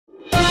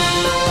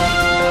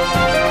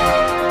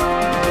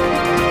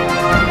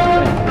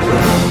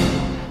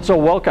So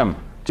welcome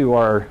to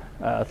our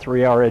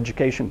 3-hour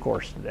education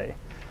course today.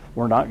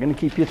 We're not going to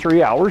keep you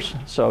 3 hours,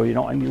 so you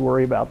don't need to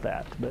worry about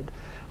that. But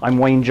I'm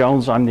Wayne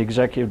Jones. I'm the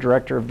Executive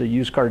Director of the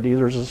Used Car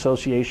Dealers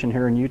Association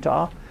here in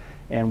Utah,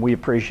 and we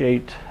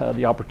appreciate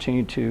the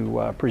opportunity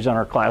to present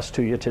our class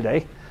to you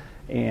today.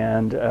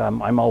 And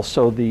I'm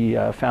also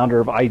the founder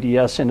of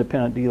IDS,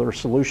 Independent Dealer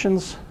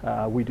Solutions.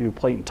 We do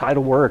plate and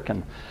title work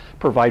and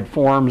provide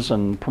forms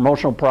and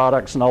promotional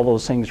products and all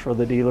those things for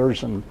the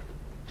dealers. And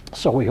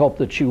so we hope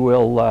that you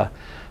will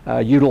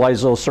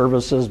utilize those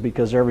services,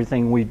 because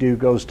everything we do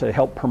goes to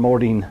help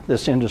promoting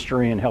this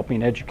industry and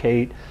helping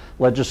educate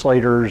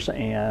legislators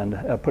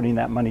and putting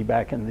that money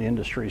back in the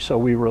industry. So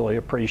we really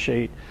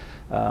appreciate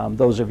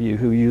those of you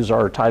who use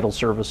our title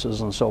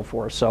services and so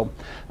forth. So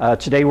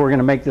today we're going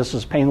to make this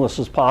as painless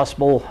as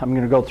possible. I'm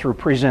going to go through a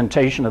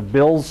presentation of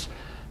bills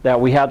that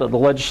we had at the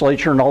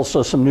legislature, and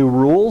also some new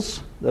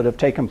rules that have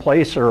taken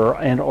place or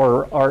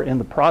are in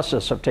the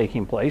process of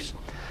taking place.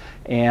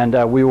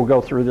 And we will go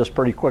through this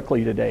pretty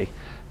quickly today.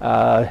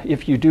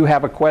 If you do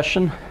have a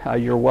question,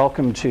 you're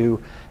welcome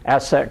to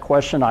ask that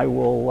question. I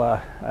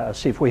will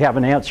see if we have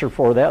an answer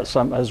for that.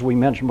 As we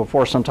mentioned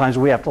before, sometimes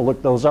we have to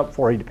look those up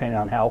for you depending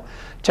on how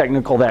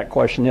technical that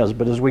question is.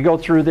 But as we go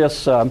through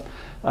this,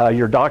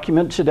 your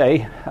document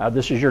today,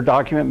 this is your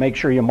document. Make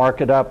sure you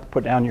mark it up,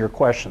 put down your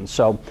questions.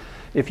 So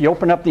if you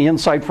open up the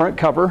inside front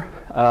cover,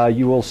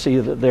 you will see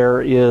that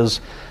there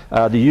is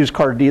the Used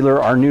Car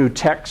Dealer, our new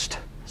text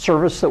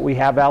service that we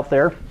have out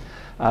there.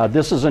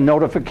 This is a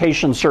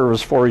notification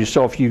service for you.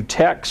 So if you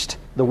text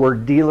the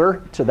word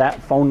dealer to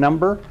that phone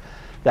number,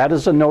 that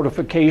is a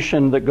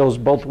notification that goes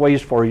both ways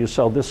for you.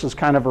 So this is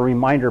kind of a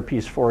reminder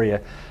piece for you.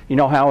 You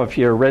know how if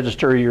you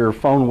register your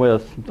phone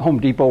with Home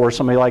Depot or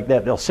somebody like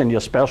that, they'll send you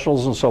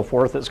specials and so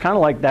forth. It's kind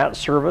of like that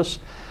service.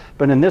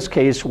 But in this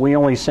case, we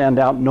only send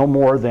out no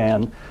more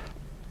than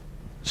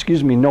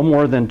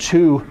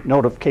 2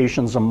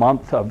 notifications a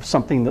month of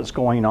something that's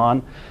going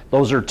on.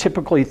 Those are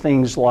typically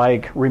things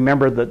like,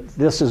 remember that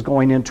this is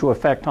going into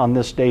effect on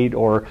this date,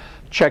 or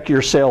check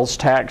your sales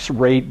tax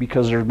rate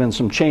because there's been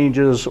some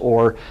changes,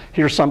 or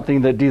here's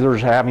something that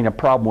dealers are having a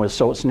problem with.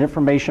 So it's an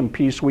information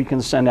piece we can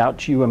send out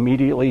to you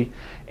immediately,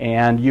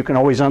 and you can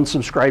always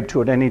unsubscribe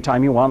to it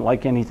anytime you want,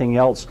 like anything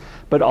else.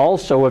 But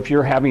also, if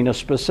you're having a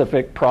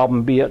specific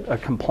problem, be it a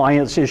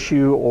compliance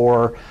issue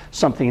or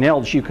something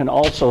else, you can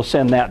also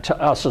send that to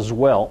us as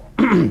well,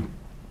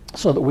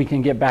 so that we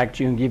can get back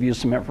to you and give you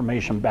some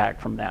information back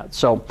from that.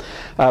 So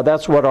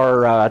that's what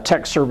our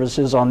text service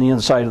is on the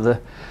inside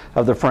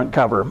of the front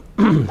cover.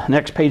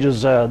 Next page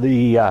is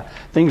the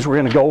things we're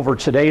going to go over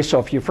today. So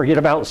if you forget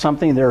about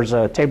something, there's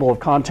a table of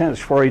contents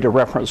for you to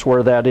reference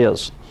where that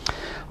is.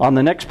 On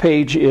the next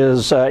page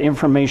is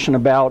information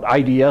about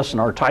IDS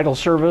and our title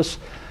service.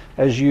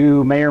 As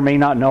you may or may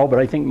not know, but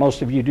I think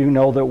most of you do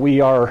know, that we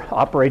are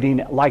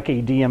operating like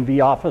a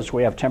DMV office.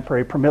 We have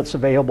temporary permits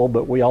available,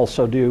 but we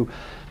also do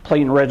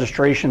plate and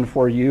registration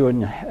for you,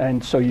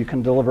 and so you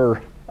can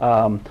deliver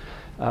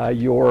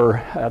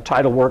your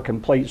title work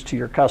and plates to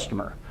your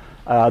customer.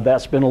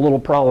 That's been a little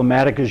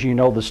problematic. As you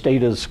know, the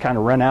state has kind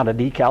of run out of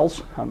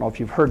decals. I don't know if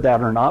you've heard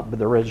that or not, but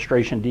the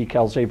registration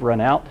decals, they've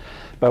run out.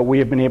 But we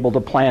have been able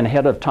to plan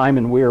ahead of time,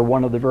 and we are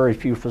one of the very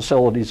few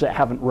facilities that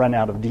haven't run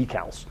out of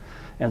decals.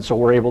 And so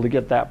we're able to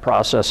get that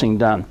processing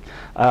done.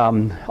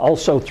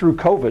 Also through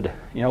COVID,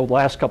 you know, the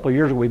last couple of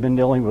years we've been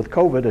dealing with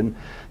COVID, and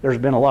there's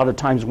been a lot of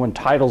times when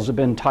titles have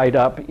been tied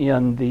up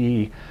in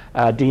the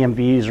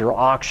DMVs or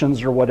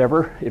auctions or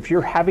whatever. If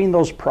you're having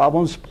those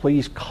problems,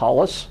 please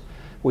call us.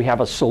 We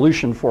have a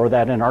solution for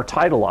that in our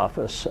title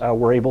office.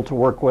 We're able to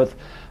work with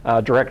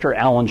Director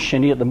Alan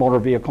Shinny at the Motor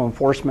Vehicle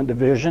Enforcement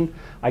Division.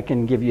 I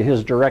can give you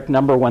his direct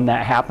number when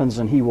that happens,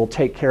 and he will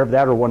take care of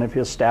that, or one of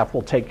his staff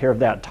will take care of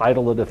that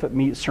title, that if it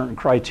meets certain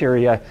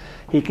criteria,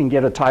 he can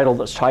get a title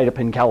that's tied up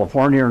in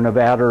California or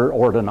Nevada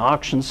or at an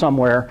auction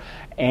somewhere,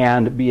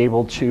 and be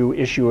able to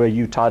issue a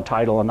Utah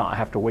title and not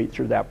have to wait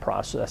through that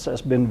process.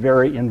 That's been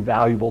very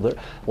invaluable.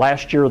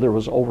 Last year there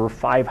was over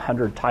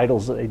 500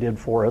 titles that they did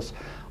for us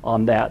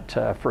on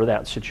that for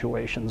that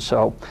situation.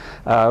 So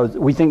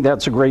we think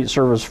that's a great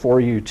service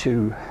for you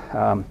to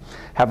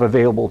have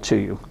available to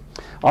you.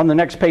 On the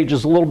next page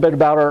is a little bit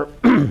about our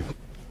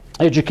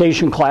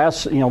education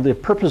class. You know, the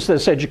purpose of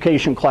this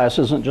education class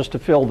isn't just to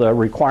fill the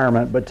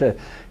requirement, but to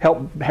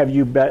help have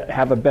you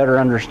have a better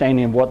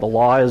understanding of what the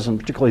law is, and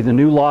particularly the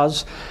new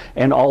laws,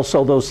 and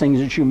also those things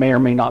that you may or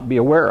may not be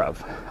aware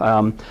of.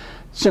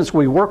 Since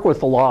we work with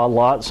the law a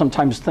lot,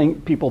 sometimes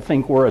people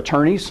think we're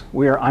attorneys.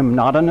 I'm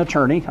not an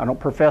attorney. I don't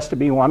profess to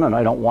be one, and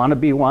I don't want to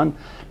be one.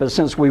 But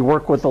since we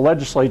work with the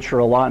legislature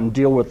a lot and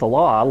deal with the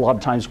law, a lot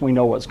of times we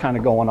know what's kind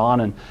of going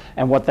on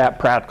and what that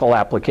practical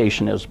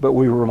application is. But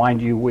we remind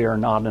you we are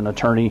not an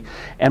attorney.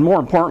 And more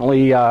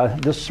importantly,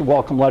 this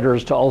welcome letter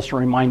is to also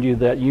remind you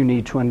that you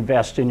need to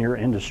invest in your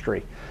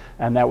industry.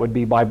 And that would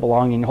be by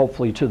belonging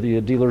hopefully to the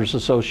Dealers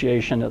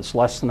Association. It's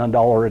less than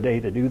 $1 a day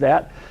to do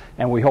that.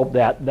 And we hope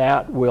that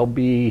that will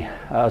be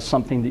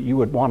something that you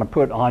would want to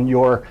put on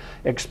your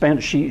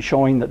expense sheet,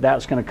 showing that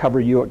that's going to cover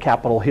you at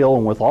Capitol Hill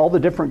and with all the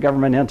different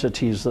government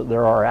entities that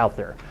there are out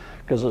there.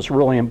 Because it's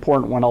really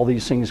important when all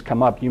these things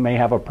come up. You may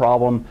have a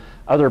problem,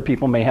 other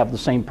people may have the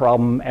same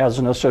problem. As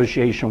an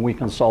association, we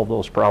can solve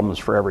those problems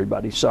for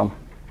everybody. So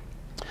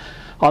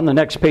on the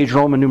next page,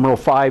 Roman numeral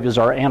 5 is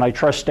our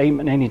antitrust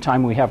statement.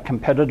 Anytime we have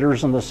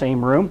competitors in the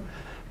same room,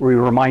 we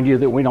remind you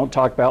that we don't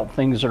talk about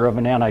things that are of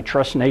an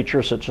antitrust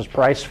nature, such as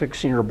price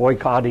fixing or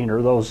boycotting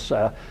or those.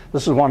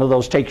 This is one of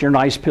those take your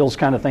nice pills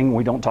kind of thing.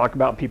 We don't talk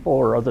about people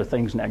or other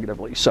things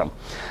negatively. So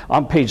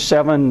on page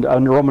 7,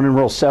 Roman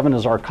numeral 7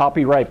 is our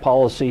copyright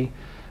policy.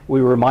 We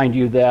remind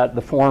you that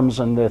the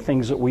forms and the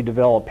things that we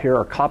develop here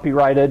are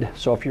copyrighted.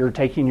 So if you're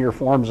taking your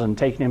forms and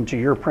taking them to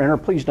your printer,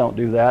 please don't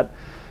do that.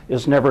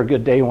 It's never a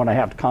good day when I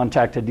have to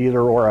contact a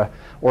dealer or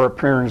a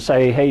printer and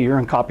say, hey, you're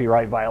in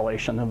copyright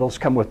violation. And those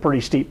come with pretty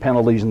steep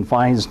penalties and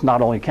fines,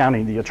 not only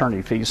counting the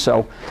attorney fees.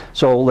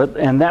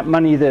 And that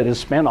money that is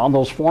spent on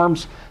those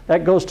forms,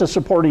 that goes to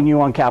supporting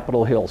you on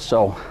Capitol Hill.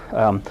 So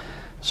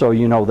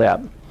you know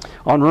that.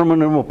 On Roman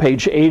numeral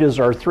page 8 is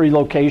our 3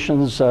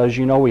 locations. As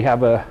you know, we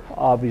have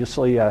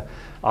obviously a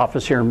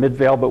office here in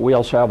Midvale, but we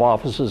also have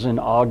offices in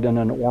Ogden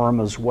and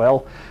Orem as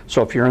well.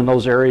 So if you're in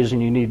those areas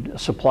and you need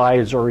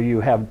supplies or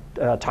you have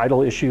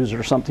title issues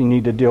or something you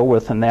need to deal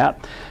with in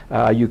that,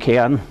 you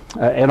can.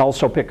 And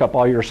also pick up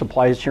all your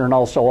supplies here, and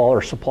also all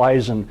our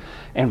supplies and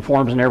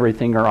forms and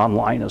everything are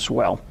online as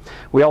well.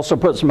 We also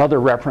put some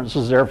other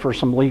references there for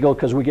some legal,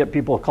 because we get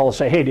people call and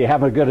say, hey, do you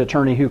have a good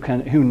attorney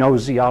who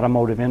knows the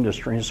automotive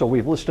industry? And so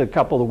we've listed a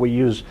couple that we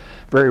use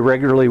very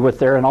regularly with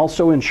there. And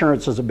also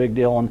insurance is a big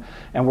deal,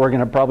 and we're going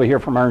to probably hear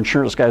from our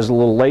insurance guys a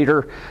little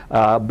later,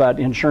 but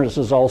insurance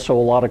is also a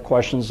lot of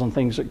questions and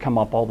things that come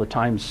up all the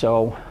time.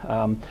 So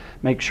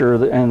make sure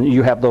that, and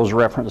you have those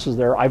references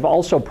there. I've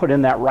also put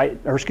in that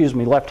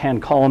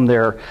left-hand column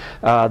there,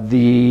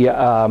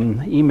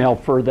 the email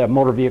for the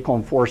Motor Vehicle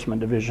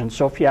Enforcement Division.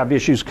 So if you have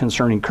issues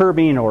concerning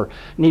curbing or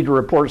need to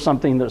report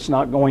something that's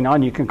not going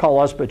on, you can call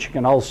us, but you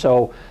can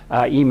also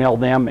email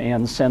them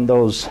and send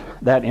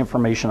that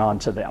information on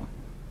to them.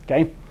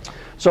 Okay?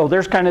 So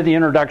there's kind of the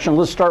introduction.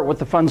 Let's start with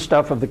the fun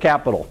stuff of the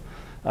Capitol.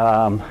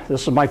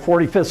 This is my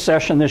 45th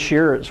session this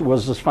year. It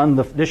was as fun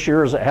this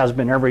year as it has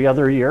been every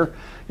other year.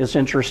 It's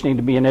interesting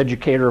to be an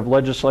educator of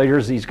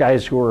legislators. These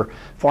guys who are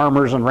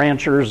farmers and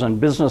ranchers and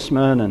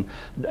businessmen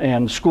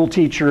and school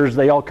teachers,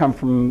 they all come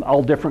from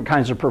all different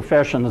kinds of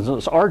professions.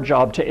 It's our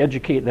job to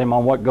educate them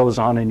on what goes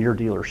on in your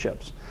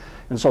dealerships.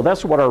 And so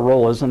that's what our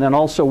role is. And then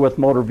also with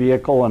motor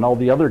vehicle and all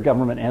the other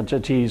government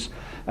entities,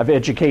 of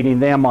educating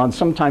them on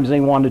sometimes they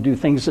want to do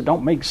things that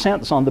don't make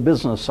sense on the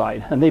business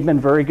side. And they've been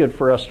very good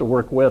for us to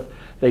work with.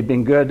 They've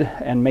been good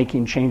and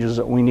making changes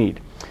that we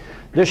need.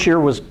 This year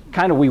was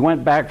kind of, we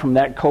went back from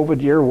that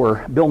COVID year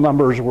where bill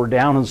numbers were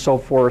down and so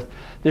forth.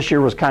 This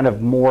year was kind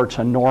of more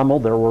to normal.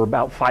 There were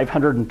about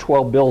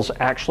 512 bills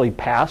actually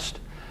passed.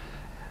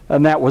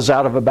 And that was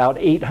out of about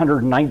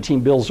 819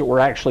 bills that were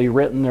actually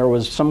written. There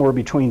was somewhere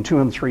between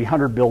 200 and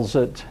 300 bills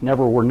that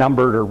never were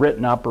numbered or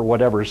written up or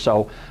whatever,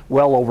 so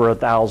well over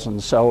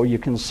 1,000. So you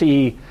can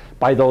see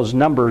by those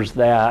numbers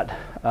that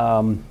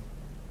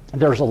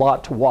there's a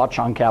lot to watch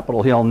on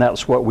Capitol Hill, and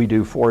that's what we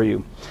do for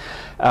you.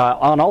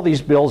 On all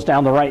these bills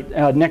down the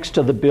right, next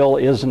to the bill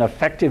is an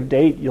effective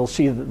date. You'll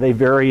see that they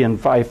vary. In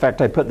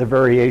fact, I put the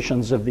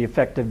variations of the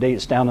effective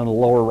dates down in the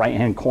lower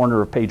right-hand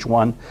corner of page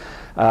 1.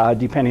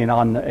 Depending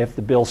on if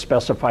the bill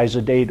specifies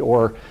a date,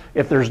 or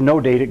if there's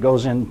no date, it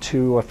goes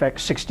into effect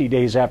 60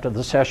 days after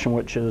the session,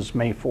 which is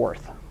May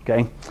 4th.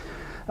 Okay.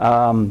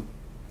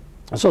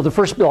 So the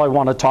first bill I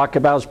want to talk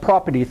about is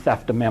property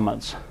theft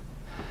amendments.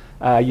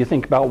 You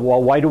think about,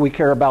 well, why do we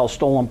care about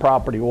stolen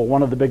property? Well,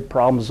 one of the big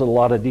problems that a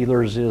lot of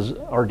dealers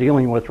are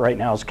dealing with right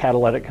now is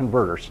catalytic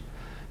converters.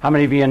 How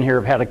many of you in here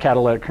have had a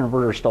catalytic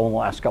converter stolen the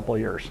last couple of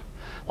years?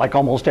 Like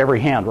almost every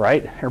hand,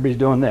 right? Everybody's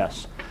doing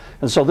this.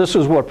 And so this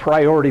is what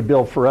priority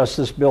bill for us.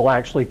 This bill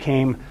actually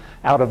came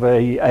out of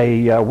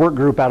a work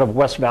group out of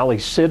West Valley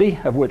City,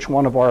 of which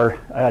one of our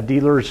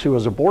dealers who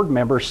was a board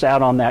member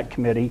sat on that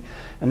committee.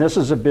 And this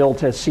is a bill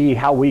to see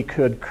how we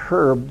could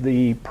curb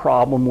the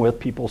problem with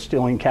people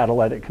stealing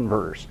catalytic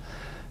converters.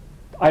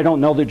 I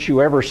don't know that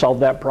you ever solve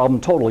that problem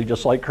totally,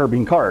 just like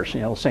curbing cars,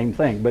 same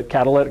thing. But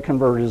catalytic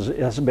converters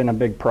has been a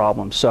big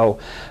problem. So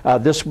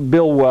this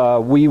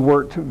bill we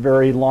worked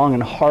very long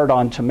and hard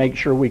on to make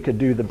sure we could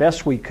do the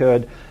best we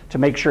could to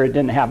make sure it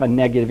didn't have a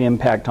negative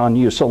impact on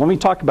you. So let me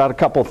talk about a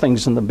couple of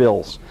things in the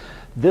bills.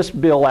 This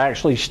bill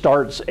actually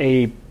starts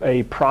a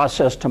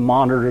process to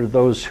monitor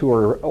those who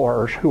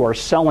are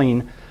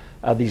selling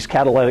these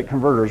catalytic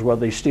converters,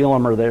 whether they steal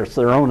them or they're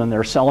their own and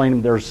they're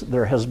selling them.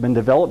 There has been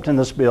developed in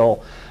this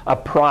bill a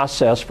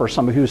process for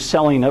somebody who's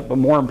selling it, but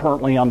more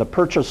importantly on the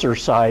purchaser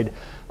side,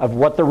 of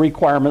what the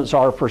requirements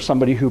are for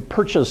somebody who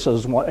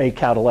purchases a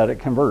catalytic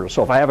converter.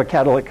 So if I have a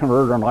catalytic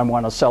converter and I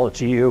want to sell it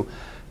to you,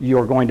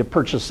 you're going to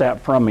purchase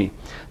that from me.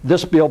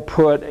 This bill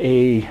put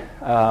a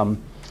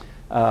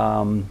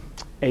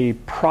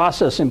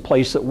process in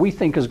place that we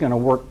think is going to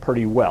work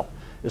pretty well.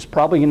 is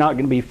probably not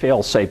going to be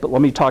fail-safe. But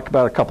let me talk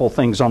about a couple of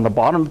things. On the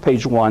bottom of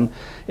page 1,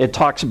 it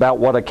talks about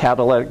what a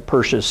catalytic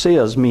purchase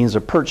is. Means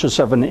a purchase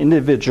of an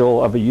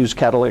individual of a used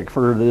catalytic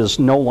converter that is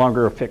no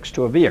longer affixed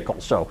to a vehicle.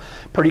 So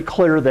pretty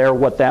clear there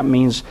what that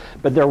means.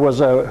 But there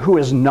was a who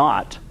is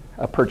not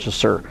a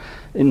purchaser.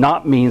 It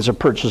not means a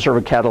purchaser of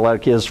a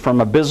catalytic is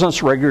from a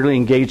business regularly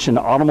engaged in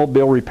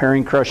automobile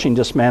repairing, crushing,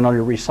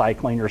 dismantling,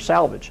 recycling, or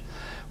salvage.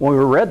 When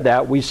we read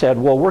that, we said,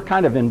 well, we're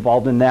kind of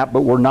involved in that,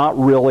 but we're not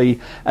really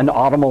an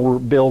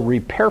automobile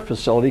repair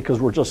facility because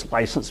we're just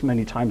licensed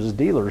many times as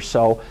dealers.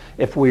 So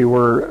if we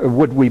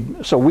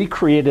were, so we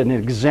created an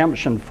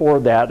exemption for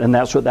that, and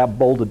that's what that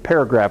bolded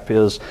paragraph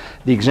is.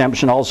 The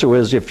exemption also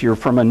is if you're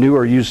from a new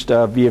or used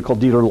vehicle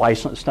dealer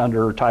licensed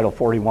under Title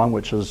 41,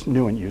 which is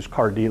new and used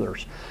car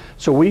dealers.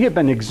 So we have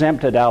been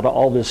exempted out of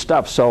all this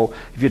stuff. So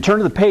if you turn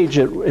to the page,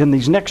 in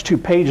these next 2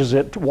 pages,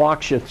 it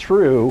walks you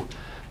through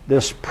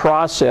this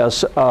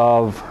process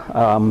of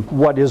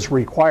what is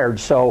required.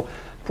 So,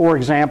 for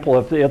example,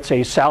 if it's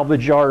a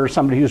salvage yard or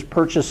somebody who's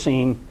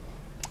purchasing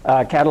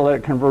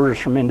catalytic converters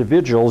from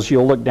individuals,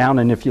 you'll look down,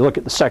 and if you look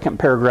at the second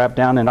paragraph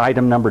down in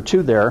item number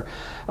 2 there,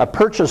 a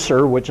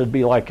purchaser, which would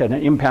be like an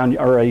impound,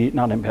 or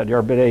not impound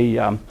yard, but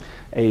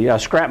a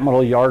scrap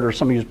metal yard or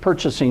somebody who's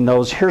purchasing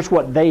those, here's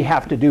what they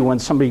have to do when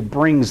somebody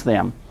brings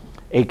them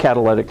a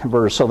catalytic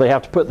converter. So they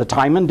have to put the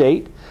time and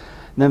date.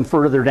 Then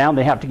further down,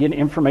 they have to get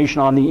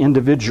information on the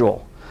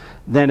individual.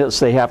 Then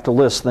they have to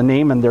list the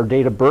name and their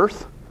date of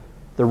birth,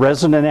 the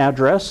resident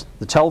address,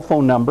 the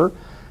telephone number,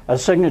 a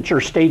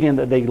signature stating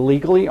that they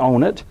legally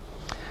own it,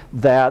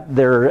 that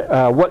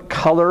they're, what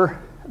color,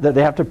 that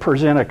they have to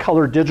present a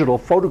color digital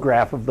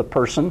photograph of the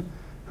person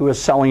who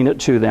is selling it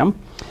to them.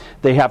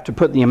 They have to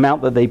put the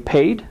amount that they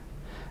paid,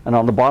 and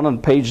on the bottom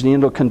of the page,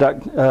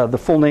 the the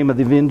full name of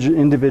the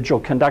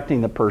individual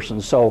conducting the person,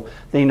 so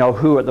they know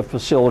who at the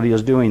facility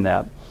is doing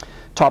that.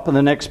 Top of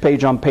the next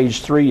page, on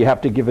page 3, you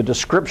have to give a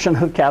description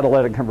of the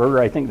catalytic converter.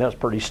 I think that's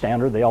pretty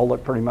standard. They all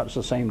look pretty much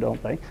the same,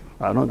 don't they?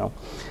 I don't know.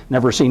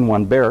 Never seen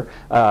one bare.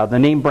 The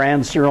name,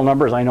 brand, serial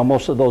numbers, I know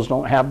most of those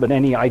don't have, but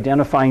any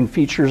identifying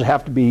features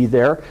have to be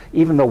there.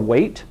 Even the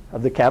weight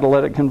of the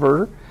catalytic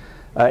converter,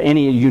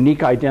 any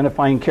unique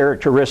identifying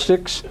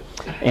characteristics,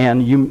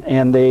 and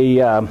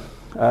they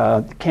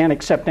can't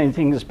accept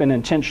anything that's been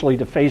intentionally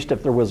defaced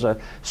if there was a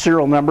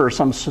serial number or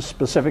some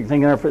specific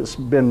thing there. If it's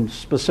been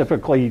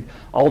specifically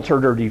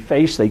altered or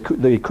defaced, they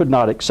could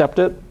not accept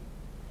it.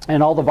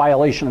 And all the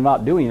violation of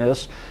not doing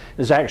this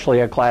is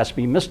actually a Class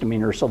B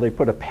misdemeanor, so they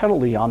put a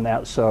penalty on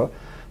that so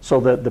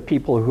that the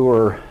people who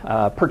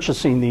are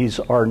purchasing these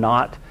are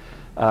not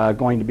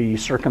going to be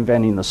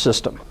circumventing the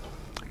system.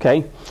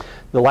 Okay?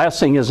 The last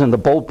thing is in the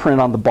bold print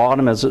on the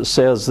bottom, as it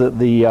says that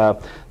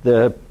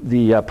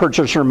the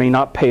purchaser may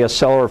not pay a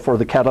seller for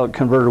the catalytic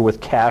converter with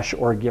cash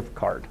or a gift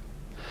card.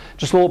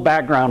 Just a little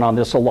background on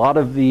this. A lot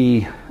of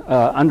the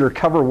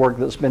undercover work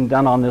that's been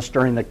done on this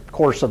during the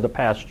course of the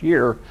past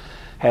year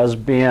has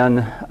been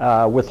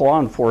with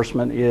law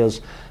enforcement is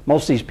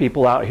most of these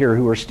people out here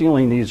who are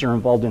stealing these are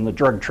involved in the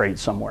drug trade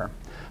somewhere.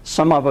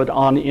 Some of it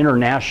on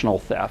international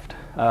theft.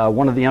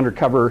 One of the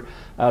undercover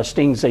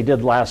stings they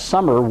did last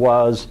summer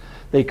was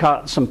they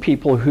caught some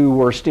people who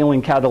were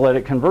stealing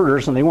catalytic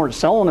converters, and they weren't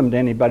selling them to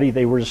anybody.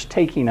 They were just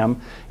taking them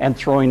and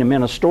throwing them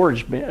in a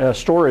storage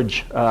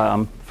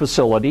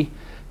facility.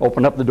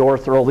 Open up the door,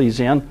 throw these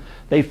in.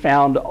 They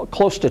found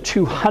close to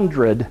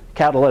 200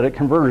 catalytic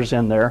converters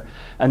in there,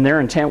 and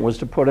their intent was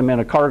to put them in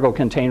a cargo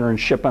container and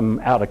ship them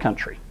out of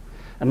country.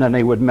 And then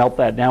they would melt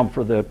that down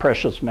for the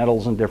precious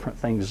metals and different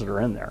things that are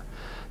in there.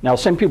 Now,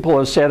 some people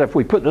have said if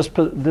we put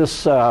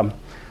the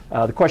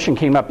question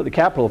came up at the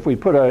Capitol, if we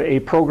put a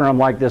program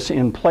like this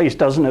in place,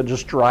 doesn't it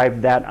just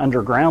drive that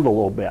underground a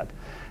little bit?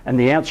 And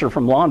the answer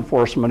from law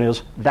enforcement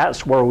is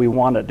that's where we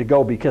want it to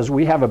go, because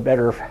we have a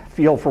better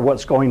feel for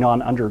what's going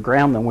on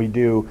underground than we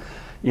do,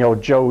 Joe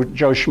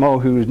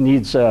Schmo who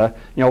needs a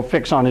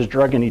fix on his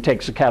drug and he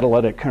takes a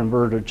catalytic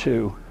converter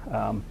to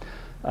a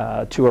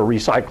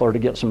recycler to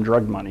get some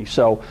drug money.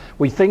 So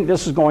we think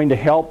this is going to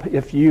help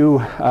if you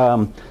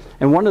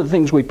and one of the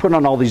things we put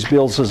on all these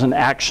bills is an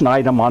action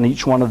item on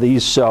each one of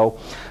these. So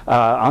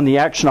on the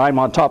action item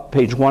on top of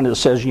page 1, it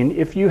says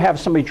if you have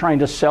somebody trying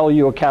to sell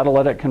you a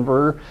catalytic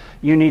converter,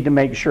 you need to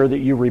make sure that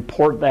you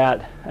report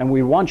that. And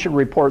we want you to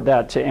report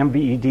that to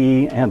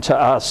MVED and to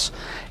us.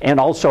 And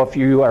also, if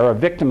you are a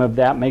victim of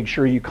that, make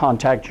sure you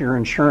contact your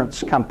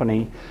insurance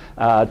company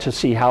to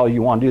see how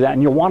you want to do that.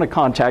 And you'll want to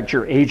contact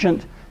your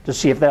agent to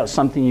see if that's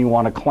something you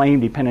want to claim,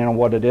 depending on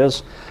what it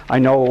is. I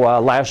know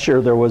last year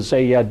there was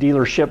a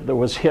dealership that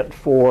was hit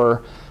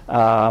for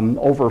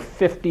over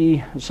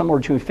 50, somewhere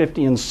between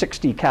 50 and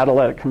 60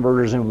 catalytic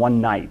converters in one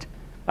night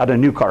at a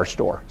new car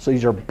store. So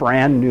these are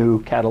brand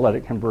new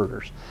catalytic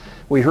converters.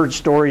 We heard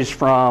stories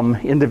from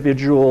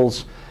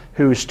individuals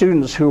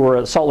students who were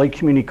at Salt Lake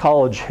Community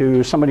College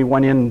who somebody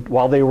went in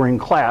while they were in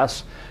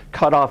class,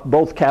 cut off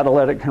both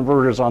catalytic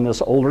converters on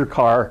this older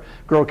car.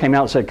 Girl came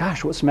out and said,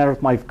 gosh, what's the matter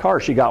with my car?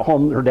 She got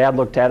home, her dad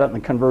looked at it, and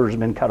the converter's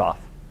been cut off.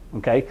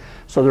 Okay,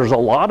 so there's a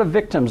lot of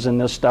victims in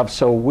this stuff,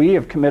 so we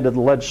have committed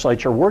the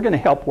legislature, we're going to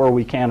help where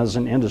we can as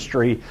an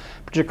industry.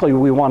 Particularly,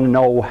 we want to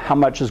know how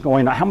much is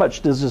going on, how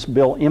much does this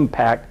bill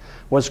impact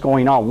what's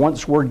going on.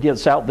 Once word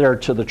gets out there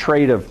to the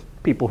trade of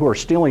people who are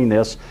stealing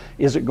this,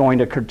 is it going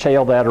to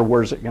curtail that, or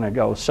where's it going to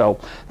go? So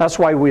that's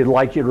why we'd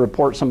like you to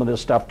report some of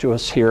this stuff to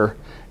us here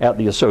at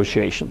the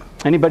association.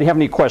 Anybody have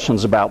any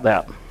questions about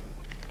that?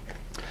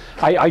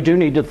 I do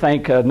need to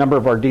thank a number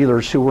of our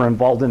dealers who were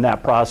involved in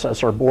that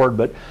process, our board,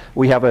 but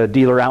we have a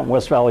dealer out in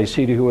West Valley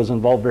City who was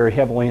involved very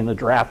heavily in the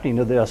drafting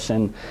of this,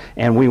 and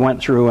we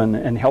went through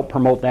and helped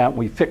promote that.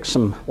 We fixed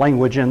some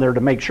language in there to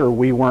make sure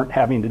we weren't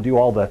having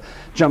to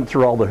jump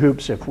through all the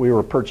hoops if we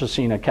were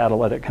purchasing a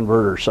catalytic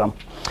converter. So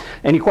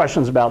any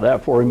questions about that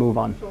before we move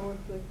on? So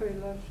if they pay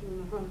less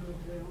than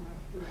 $100, they don't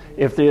have to do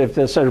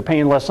that? If they're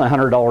paying less than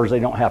 $100, they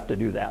don't have to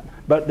do that.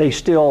 But they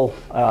still,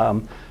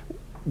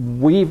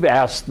 we've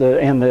asked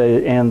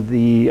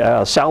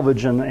the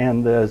salvage and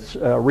the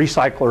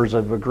recyclers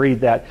have agreed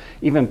that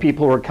even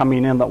people who are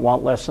coming in that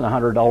want less than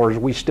 $100,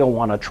 we still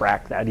want to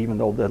track that, even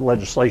though the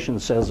legislation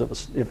says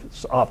if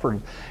it's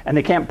offered, and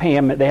they can't pay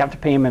them, they have to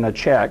pay them in a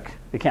check.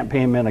 They can't pay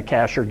them in a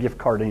cash or gift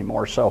card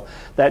anymore. So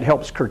that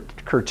helps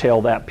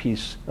curtail that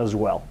piece as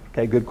well.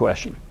 Okay, good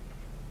question.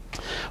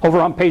 Over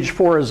on page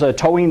 4 is a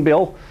towing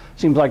bill.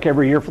 Seems like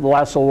every year for the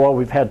last little while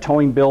we've had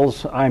towing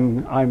bills.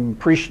 I'm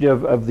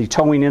appreciative of the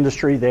towing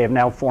industry. They have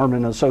now formed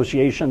an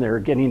association. They're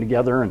getting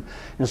together, and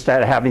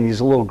instead of having these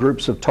little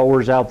groups of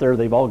towers out there,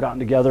 they've all gotten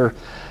together.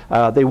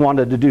 They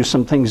wanted to do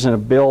some things in a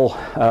bill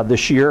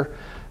this year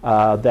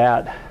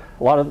that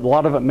a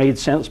lot of it made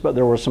sense, but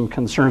there were some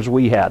concerns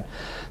we had.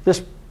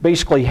 This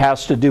basically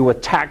has to do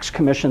with tax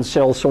commission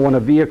sales. So when a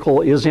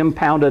vehicle is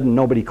impounded and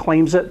nobody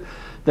claims it,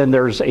 then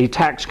there's a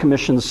tax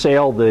commission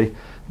sale.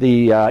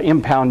 The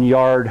impound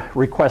yard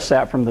requests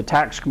that from the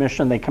tax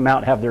commission. They come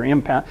out, have their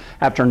impound.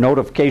 After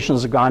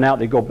notifications have gone out,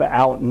 they go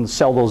out and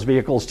sell those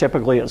vehicles.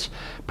 Typically, it's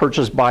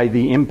purchased by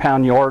the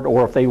impound yard,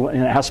 or if and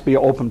it has to be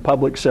an open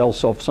public sale.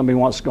 So if somebody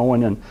wants to go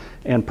in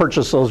and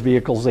purchase those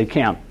vehicles, they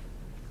can.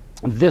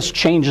 This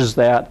changes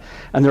that,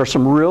 and there are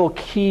some real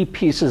key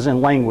pieces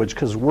in language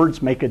because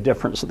words make a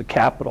difference at the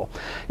Capitol.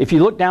 If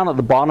you look down at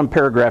the bottom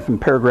paragraph in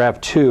paragraph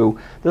 2,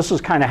 this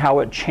is kind of how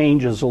it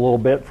changes a little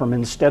bit from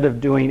instead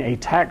of doing a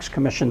tax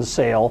commission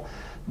sale,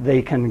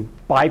 they can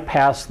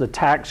bypass the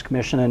tax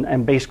commission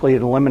and basically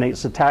it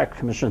eliminates the tax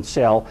commission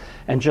sale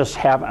and just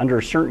have under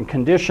certain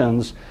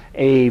conditions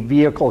a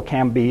vehicle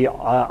can be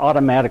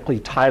automatically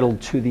titled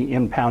to the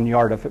impound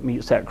yard if it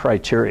meets that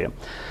criteria.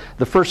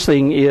 The first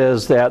thing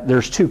is that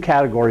there's 2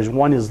 categories.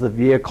 One is the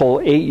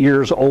vehicle 8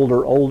 years old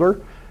or older,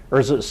 or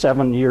is it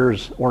 7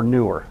 years or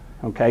newer?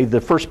 Okay,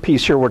 the first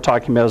piece here we're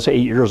talking about is 8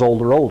 years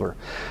old or older.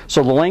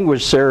 So the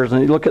language says,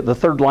 and you look at the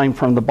third line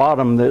from the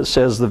bottom that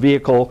says the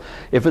vehicle,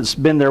 if it's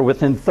been there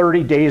within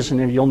 30 days,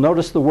 and you'll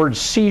notice the word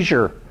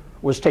seizure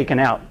was taken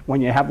out.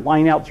 When you have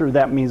line out through,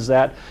 that means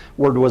that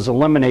word was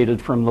eliminated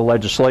from the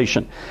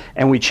legislation.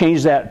 And we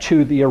changed that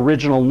to the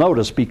original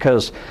notice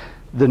because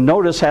the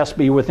notice has to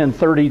be within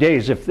 30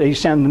 days. If they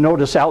send the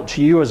notice out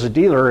to you as a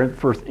dealer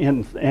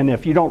and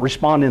if you don't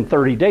respond in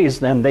 30 days,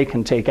 then they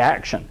can take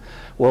action.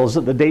 Well, is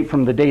it the date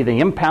from the day they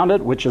impound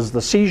it, which is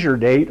the seizure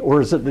date,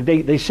 or is it the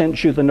date they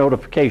sent you the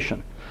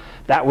notification?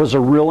 That was a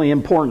really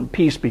important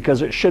piece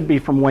because it should be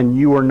from when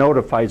you were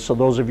notified. So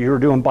those of you who are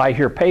doing buy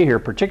here, pay here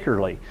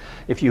particularly,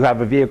 if you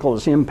have a vehicle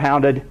that's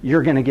impounded,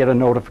 you're going to get a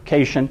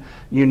notification.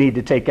 You need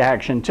to take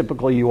action.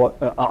 Typically,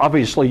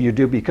 obviously you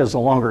do because the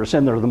longer it's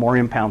in there, the more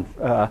impound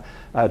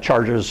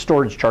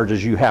storage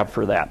charges you have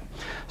for that.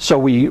 So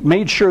we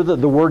made sure that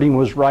the wording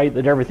was right,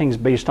 that everything's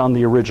based on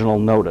the original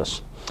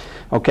notice.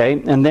 Okay,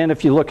 and then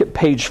if you look at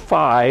page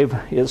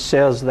 5, it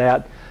says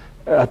that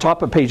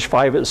top of page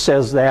 5, it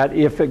says that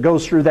if it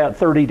goes through that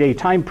 30-day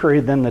time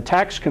period, then the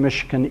tax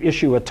commission can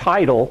issue a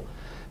title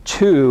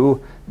to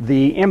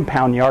the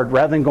impound yard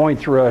rather than going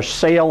through a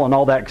sale and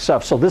all that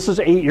stuff. So this is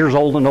 8 years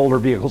old and older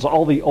vehicles,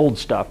 all the old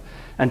stuff.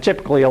 And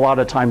typically, a lot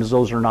of times,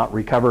 those are not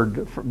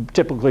recovered,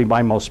 typically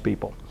by most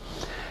people.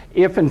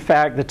 If, in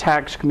fact, the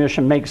tax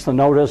commission makes the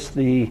notice,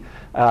 the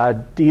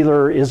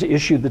dealer is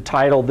issued the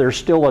title, there's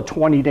still a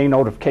 20-day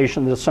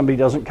notification that if somebody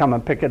doesn't come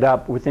and pick it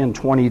up within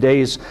 20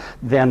 days,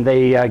 then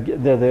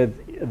the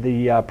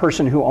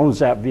person who owns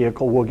that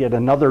vehicle will get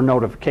another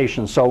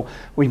notification. So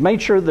we've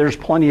made sure there's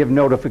plenty of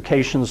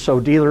notifications so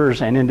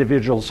dealers and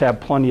individuals have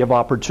plenty of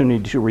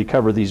opportunity to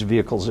recover these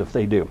vehicles if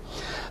they do.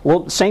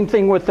 Well, same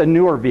thing with the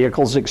newer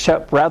vehicles,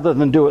 except rather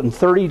than do it in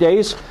 30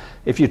 days,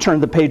 if you turn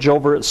the page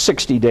over, it's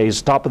 60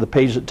 days. Top of the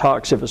page it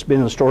talks if it's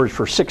been in storage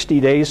for 60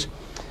 days.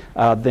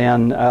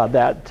 Then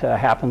that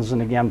happens,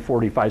 and again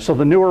 45. So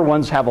the newer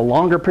ones have a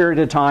longer period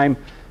of time,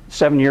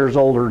 7 years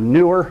old or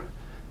newer.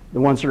 The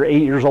ones that are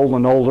 8 years old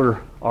and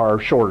older are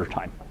shorter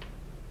time.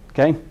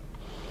 Okay.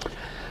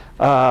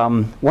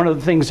 One of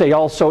the things they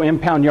also,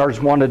 impound yards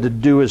wanted to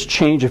do is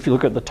change. If you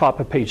look at the top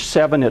of page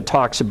 7, it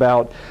talks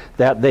about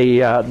that they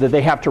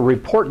have to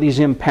report these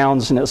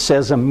impounds, and it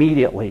says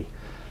immediately.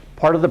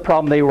 Part of the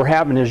problem they were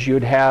having is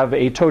you'd have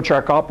a tow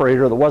truck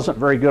operator that wasn't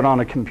very good on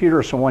a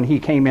computer, so when he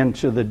came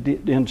into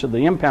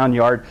the impound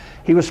yard,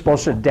 he was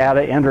supposed to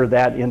data enter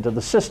that into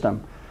the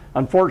system.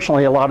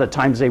 Unfortunately, a lot of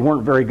times they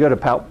weren't very good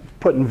about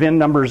putting VIN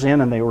numbers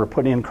in, and they were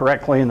put in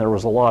correctly, and there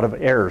was a lot of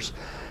errors.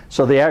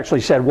 So they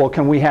actually said, well,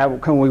 can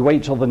we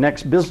wait till the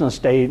next business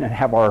day and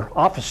have our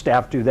office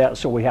staff do that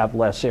so we have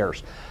less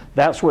errors?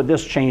 That's what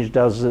this change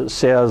does. It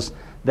says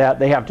that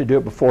they have to do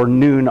it before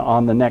noon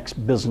on the next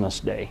business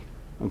day,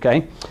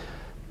 okay?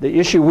 The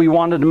issue we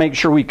wanted to make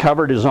sure we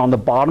covered is on the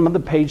bottom of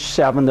the page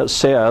 7 that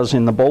says,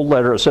 in the bold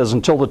letter, it says,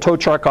 until the tow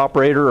truck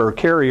operator or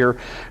carrier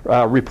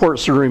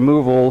reports the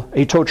removal,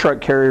 a tow truck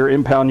carrier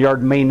impound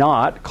yard may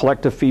not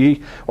collect a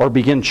fee or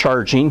begin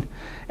charging,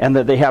 and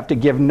that they have to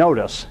give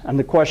notice. And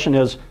the question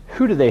is,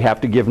 who do they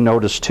have to give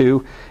notice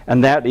to?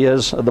 And that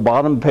is, at the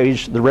bottom of the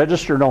page, the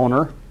registered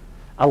owner,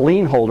 a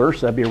lien holder,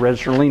 so that'd be a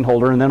registered lien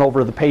holder, and then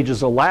over the page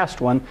is the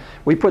last one.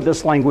 We put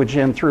this language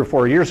in 3 or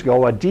 4 years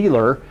ago, a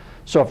dealer.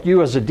 So if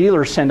you as a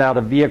dealer send out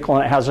a vehicle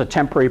and it has a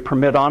temporary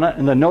permit on it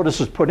and the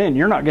notice is put in,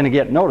 you're not going to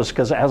get notice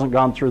because it hasn't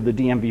gone through the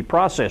DMV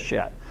process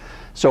yet.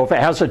 So if it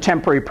has a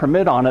temporary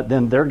permit on it,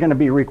 then they're going to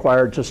be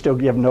required to still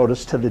give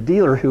notice to the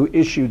dealer who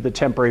issued the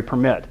temporary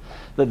permit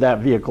that that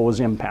vehicle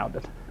was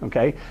impounded.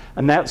 Okay,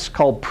 and that's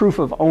called proof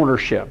of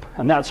ownership,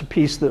 and that's a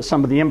piece that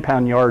some of the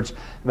impound yards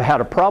have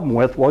had a problem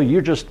with. Well,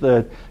 you're just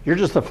the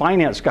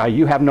finance guy.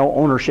 You have no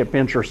ownership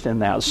interest in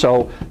that.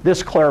 So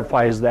this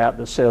clarifies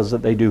that says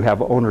that they do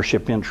have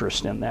ownership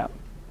interest in that.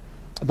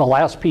 The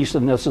last piece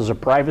in this is a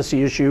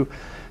privacy issue.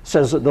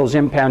 Says that those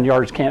impound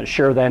yards can't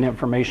share that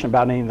information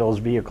about any of those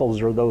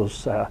vehicles or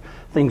those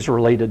things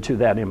related to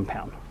that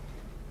impound.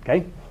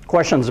 Okay,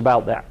 questions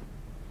about that?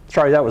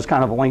 Sorry, that was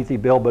kind of a lengthy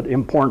bill, but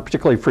important,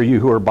 particularly for you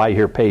who are buy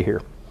here, pay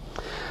here.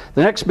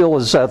 The next bill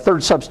is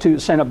Third Substitute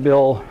Senate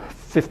Bill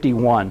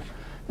 51.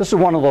 This is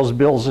one of those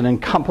bills that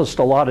encompassed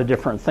a lot of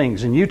different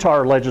things. In Utah,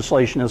 our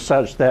legislation is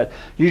such that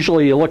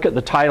usually you look at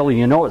the title,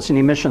 you know it's an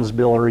emissions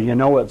bill, or you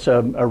know it's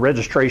a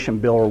registration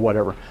bill or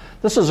whatever.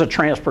 This is a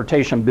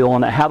transportation bill,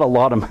 and it had a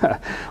lot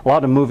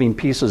of moving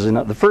pieces in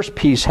it. The first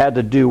piece had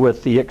to do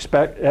with the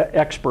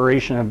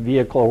expiration of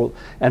vehicle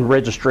and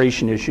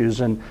registration issues,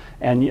 and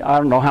I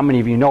don't know how many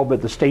of you know,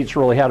 but the states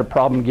really had a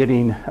problem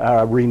getting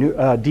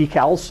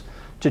decals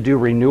to do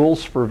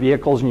renewals for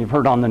vehicles, and you've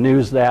heard on the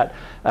news that,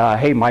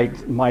 hey, my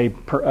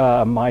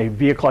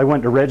vehicle, I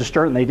went to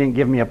register and they didn't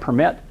give me a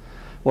permit.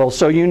 Well,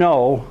 so you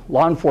know,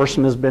 law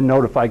enforcement has been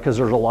notified because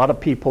there's a lot of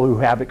people who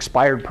have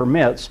expired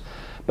permits,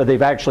 but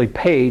they've actually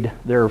paid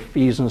their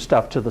fees and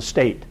stuff to the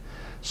state.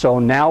 So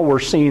now we're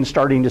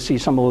starting to see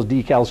some of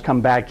those decals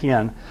come back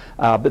in.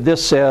 But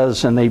this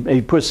says, and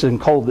they put this in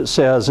cold, that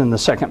says in the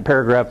second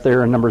paragraph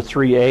there in number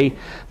 3A,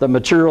 that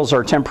materials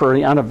are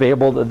temporarily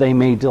unavailable, that they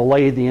may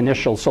delay the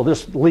initial. So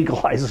this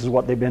legalizes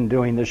what they've been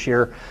doing this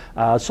year,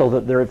 so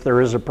that if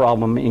there is a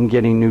problem in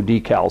getting new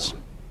decals.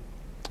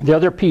 The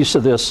other piece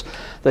of this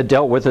that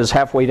dealt with is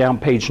halfway down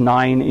page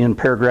 9 in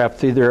paragraph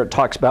 3 there. It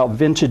talks about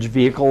vintage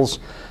vehicles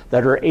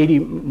that are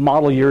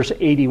model years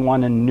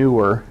 81 and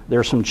newer.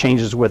 There's some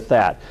changes with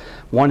that.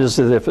 One is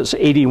that if it's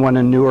 81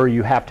 and newer,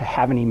 you have to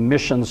have an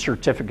emissions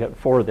certificate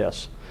for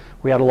this.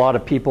 We had a lot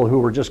of people who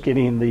were just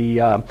getting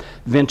the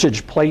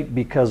vintage plate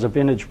because a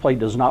vintage plate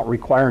does not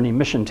require an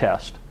emission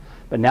test.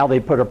 But now they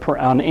put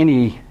on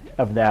any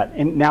of that,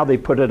 and now they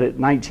put it at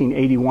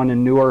 1981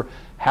 and newer,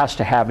 has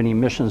to have an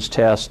emissions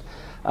test.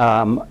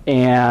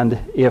 And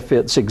if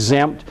it's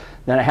exempt,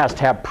 then it has to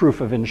have proof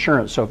of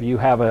insurance. So if you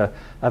have a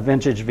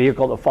vintage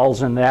vehicle that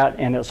falls in that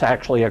and it's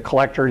actually a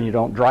collector and you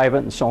don't drive it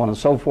and so on and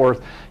so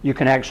forth, you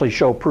can actually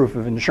show proof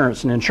of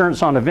insurance. And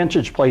insurance on a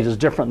vintage plate is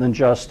different than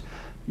just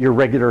your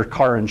regular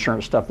car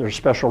insurance stuff. There's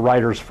special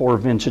riders for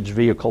vintage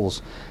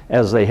vehicles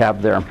as they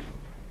have there.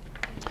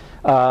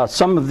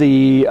 Some of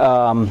the,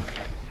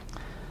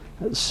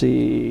 let's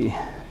see,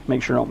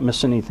 make sure I don't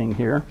miss anything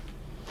here.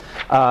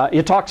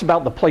 It talks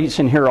about the plates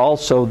in here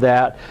also,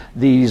 that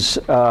these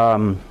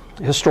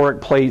historic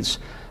plates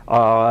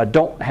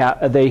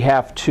they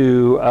have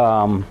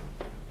to,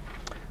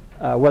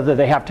 whether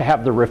they have to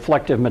have the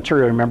reflective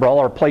material. Remember, all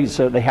our plates,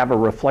 they have a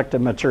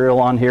reflective material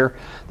on here.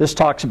 This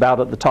talks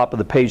about at the top of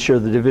the page here,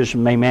 the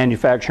division may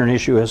manufacture and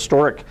issue a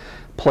historic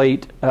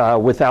plate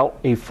without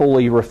a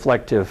fully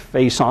reflective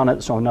face on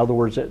it. So in other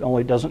words, it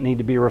only doesn't need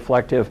to be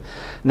reflective.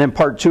 And then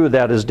part 2 of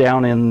that is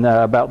down in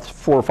about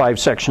 4 or 5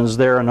 sections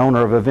there. An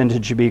owner of a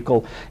vintage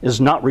vehicle is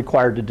not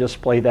required to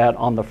display that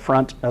on the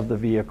front of the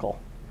vehicle.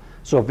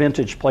 So a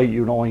vintage plate,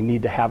 you'd only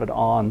need to have it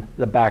on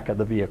the back of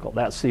the vehicle.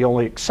 That's the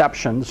only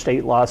exception.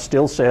 State law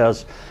still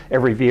says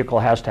every vehicle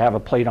has to have a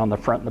plate on the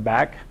front and the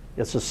back.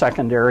 It's a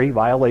secondary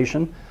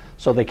violation.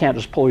 So they can't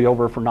just pull you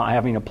over for not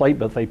having a plate,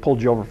 but if they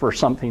pulled you over for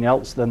something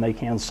else, then they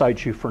can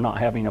cite you for not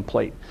having a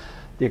plate.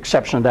 The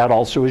exception to that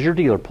also is your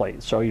dealer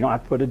plate. So you don't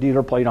have to put a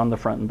dealer plate on the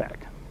front and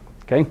back.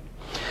 Okay.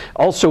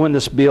 Also in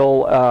this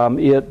bill,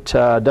 it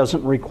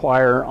doesn't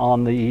require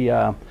on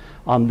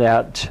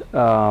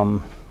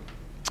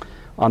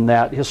on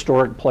that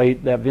historic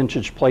plate, that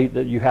vintage plate,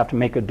 that you have to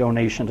make a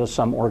donation to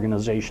some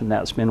organization.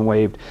 That's been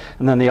waived.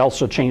 And then they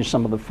also changed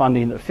some of the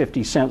funding, that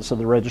 50 cents of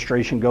the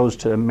registration goes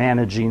to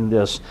managing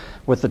this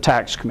with the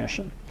tax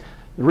commission.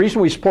 The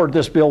reason we supported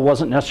this bill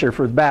wasn't necessary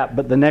for that,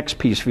 but the next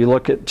piece, if you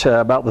look at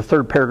about the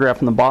third paragraph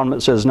in the bottom,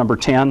 it says number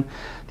 10,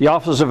 the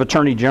Office of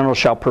Attorney General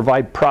shall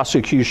provide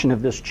prosecution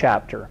of this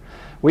chapter.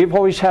 We've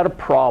always had a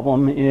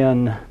problem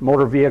in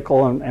motor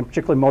vehicle, and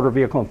particularly motor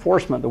vehicle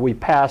enforcement, that we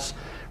pass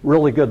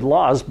really good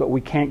laws, but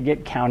we can't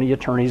get county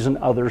attorneys and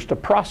others to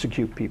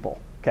prosecute people,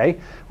 okay?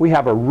 We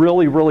have a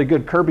really, really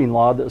good curbing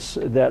law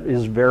that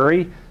is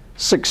very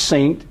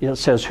succinct. It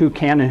says who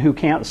can and who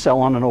can't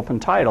sell on an open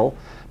title.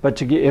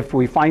 But if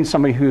we find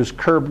somebody who's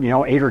curbed,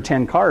 8 or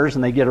 10 cars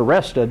and they get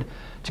arrested,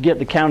 to get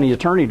the county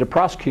attorney to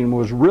prosecute them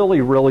was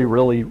really, really,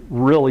 really,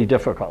 really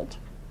difficult.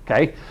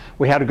 Okay?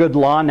 We had a good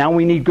law. Now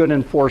we need good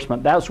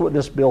enforcement. That's what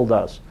this bill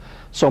does.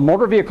 So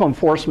motor vehicle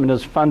enforcement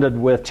is funded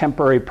with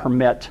temporary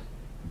permit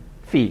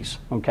fees.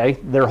 Okay?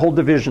 Their whole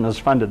division is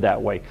funded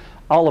that way.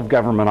 All of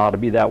government ought to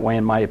be that way,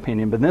 in my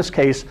opinion. But in this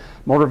case,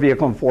 motor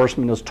vehicle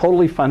enforcement is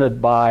totally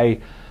funded by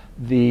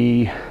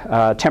the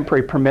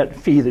temporary permit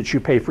fee that you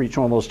pay for each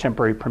one of those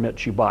temporary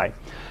permits you buy.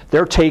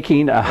 They're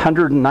taking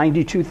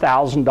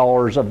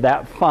 $192,000 of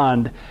that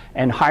fund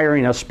and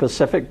hiring a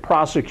specific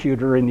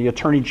prosecutor in the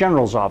Attorney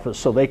General's office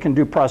so they can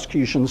do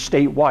prosecutions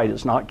statewide.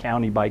 It's not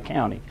county by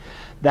county.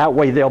 That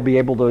way they'll be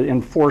able to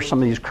enforce some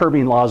of these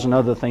curbing laws and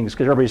other things,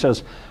 because everybody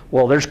says,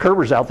 well, there's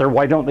curbers out there,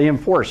 why don't they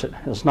enforce it?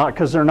 It's not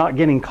because they're not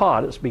getting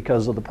caught, it's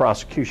because of the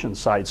prosecution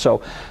side.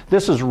 So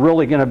this is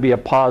really going to be a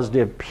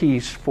positive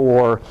piece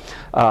for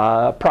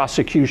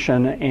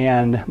prosecution,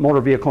 and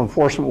motor vehicle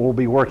enforcement will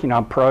be working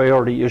on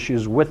priority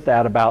issues with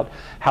that about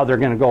how they're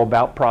going to go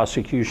about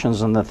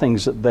prosecutions and the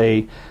things that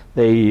they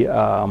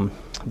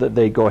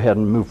go ahead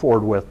and move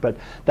forward with. But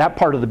that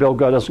part of the bill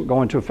doesn't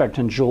go into effect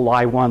in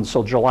July 1.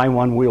 So July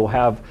 1, we will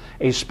have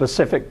a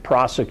specific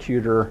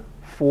prosecutor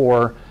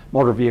for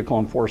motor vehicle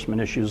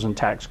enforcement issues and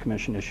tax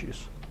commission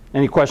issues.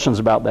 Any questions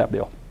about that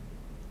bill?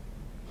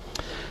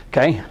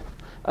 Okay.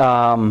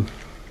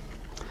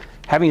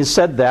 Having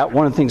said that,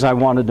 one of the things I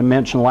wanted to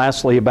mention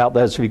lastly about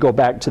that is if you go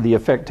back to the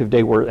effective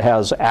date where it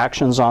has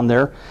actions on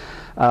there,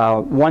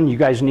 one, you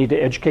guys need to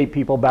educate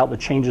people about the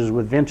changes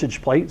with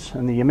vintage plates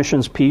and the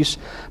emissions piece.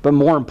 But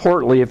more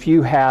importantly, if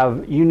you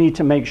need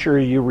to make sure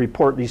you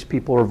report these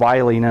people are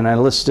violating, and I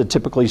listed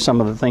typically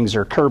some of the things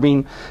are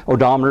curbing,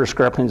 odometer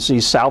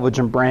discrepancies, salvage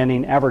and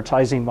branding,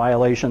 advertising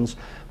violations.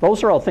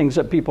 Those are all things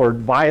that people are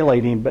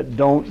violating, but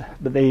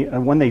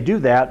when they do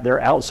that,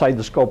 they're outside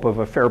the scope of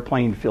a fair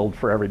playing field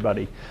for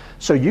everybody.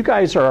 So you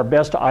guys are our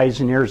best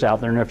eyes and ears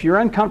out there. And if you're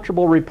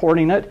uncomfortable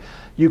reporting it,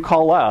 you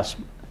call us.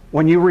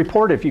 When you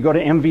report, if you go to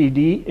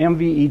MVED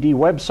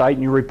website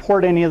and you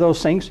report any of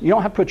those things, you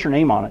don't have to put your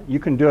name on it. You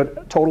can do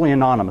it totally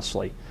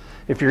anonymously.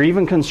 If you're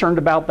even concerned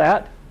about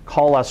that,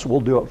 call us, we'll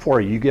do it for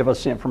you. You give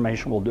us the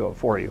information, we'll do it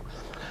for you.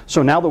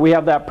 So now that we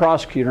have that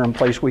prosecutor in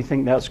place, we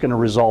think that's going to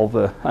resolve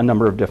a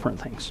number of different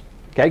things.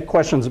 Okay,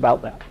 questions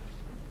about that?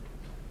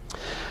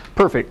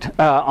 Perfect.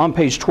 On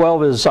page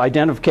 12 is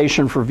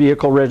identification for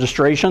vehicle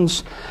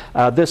registrations.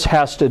 This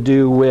has to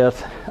do with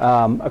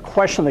a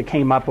question that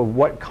came up of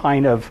what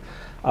kind of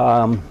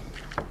oh,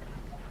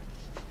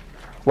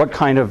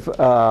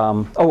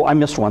 I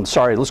missed one.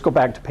 Sorry. Let's go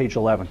back to page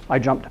 11. I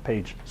jumped to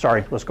page.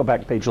 Sorry. Let's go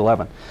back to page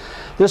 11.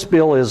 This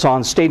bill is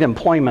on state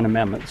employment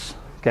amendments.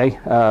 Okay.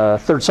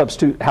 Third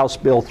substitute House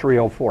Bill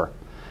 304.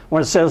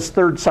 When it says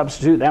third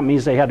substitute, that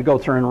means they had to go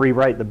through and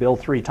rewrite the bill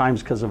 3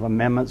 times because of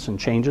amendments and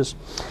changes.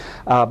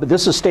 But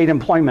this is state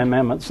employment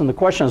amendments. And the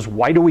question is,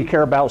 why do we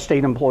care about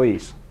state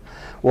employees?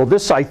 Well,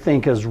 this, I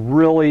think, is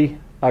really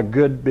a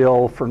good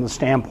bill from the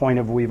standpoint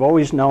of we've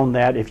always known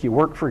that if you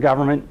work for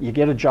government, you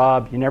get a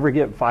job, you never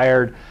get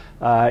fired.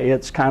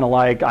 It's kind of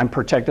like I'm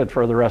protected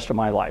for the rest of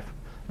my life.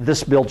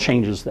 This bill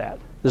changes that.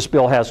 This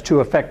bill has 2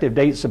 effective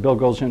dates. The bill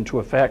goes into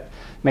effect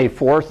May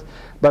 4th,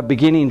 but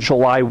beginning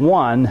July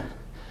 1,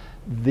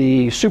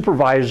 the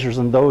supervisors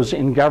and those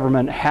in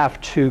government have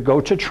to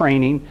go to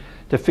training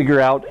to figure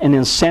out an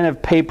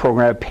incentive pay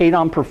program, a paid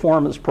on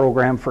performance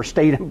program for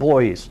state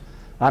employees.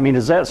 I mean,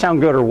 does that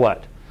sound good or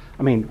what?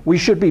 I mean, we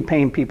should be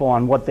paying people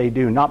on what they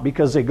do, not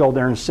because they go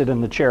there and sit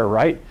in the chair,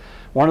 right?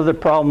 One of the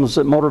problems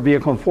that motor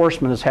vehicle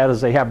enforcement has had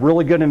is they have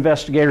really good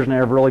investigators and they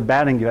have really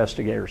bad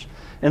investigators.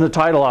 In the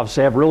title office,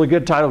 they have really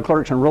good title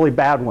clerks and really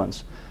bad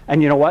ones.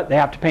 And you know what? They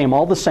have to pay them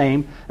all the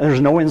same, and there's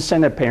no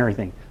incentive pay or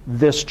anything.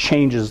 This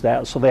changes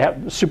that. So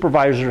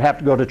supervisors have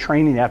to go to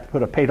training. They have to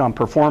put a paid on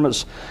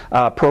performance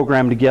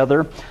program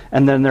together.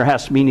 And then there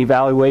has to be an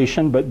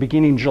evaluation. But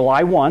beginning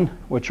July 1,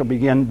 which will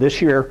begin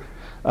this year,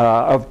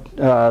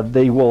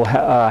 they will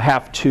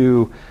have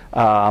to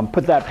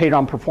put that paid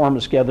on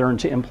performance together and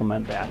to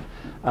implement that.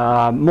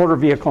 Motor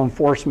vehicle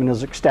enforcement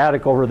is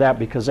ecstatic over that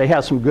because they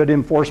have some good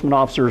enforcement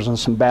officers and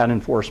some bad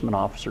enforcement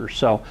officers.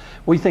 So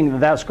we think that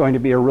that's going to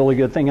be a really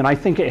good thing, and I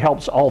think it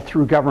helps all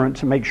through government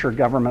to make sure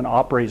government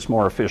operates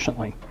more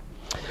efficiently.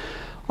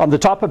 On the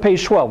top of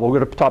page 12, we'll go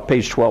to top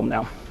page 12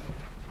 now.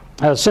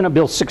 Senate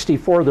Bill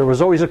 64, there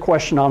was always a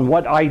question on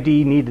what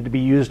ID needed to be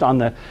used on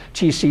the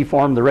TC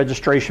form, the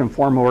registration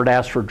form, where it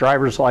asked for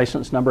driver's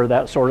license number,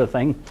 that sort of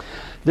thing.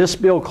 This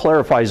bill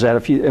clarifies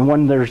that.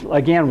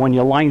 When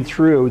you line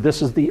through,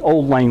 this is the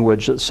old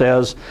language that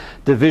says,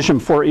 Division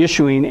for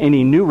issuing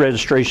any new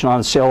registration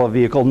on sale of a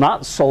vehicle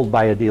not sold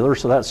by a dealer,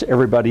 so that's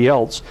everybody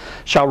else,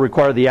 shall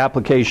require the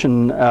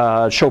application,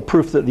 show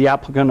proof that the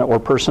applicant or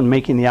person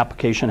making the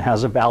application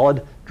has a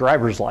valid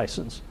driver's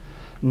license.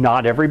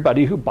 Not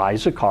everybody who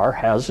buys a car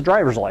has a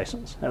driver's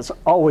license. That's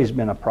always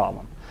been a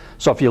problem.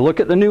 So if you look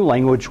at the new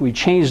language, we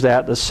changed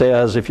that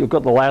says, if you look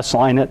at the last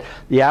line,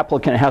 the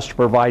applicant has to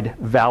provide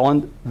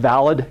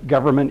valid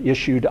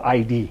government-issued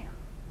ID.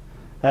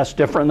 That's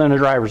different than a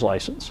driver's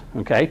license,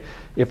 okay?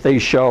 If they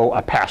show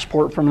a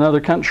passport from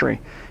another country,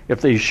 if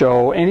they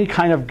show any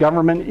kind of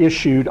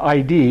government-issued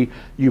ID,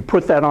 you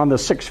put that on the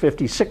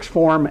 656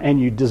 form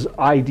and you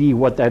ID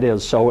what that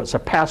is. So it's a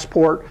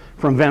passport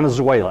from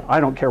Venezuela. I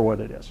don't care what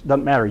it is.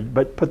 Doesn't matter,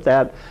 but put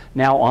that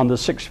now on the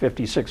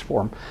 656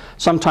 form.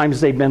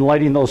 Sometimes they've been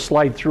letting those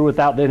slide through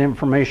without that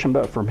information,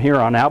 but from here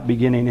on out,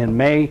 beginning in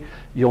May,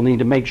 you'll need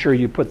to make sure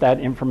you put that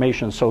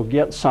information. So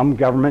get some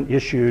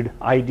government-issued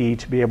ID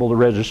to be able to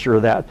register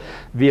that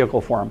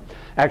vehicle for them.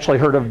 Actually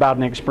heard about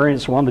an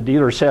experience. One of the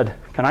dealers said,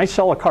 "Can I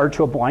sell a car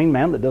to a blind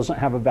man that doesn't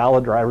have a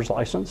valid driver's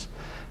license?"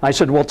 I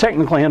said, well,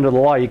 technically under the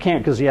law you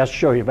can't, because he has to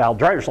show you a valid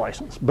driver's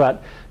license.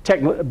 But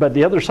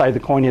the other side of the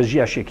coin is,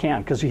 yes, you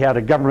can, because he had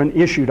a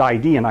government-issued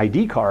ID, an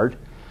ID card,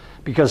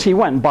 because he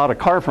went and bought a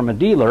car from a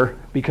dealer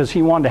because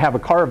he wanted to have a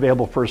car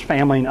available for his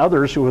family and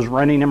others who was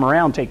running him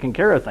around taking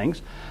care of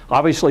things.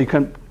 Obviously, he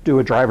couldn't do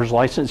a driver's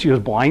license. He was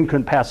blind,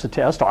 couldn't pass the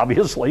test,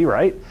 obviously,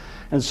 right?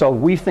 And so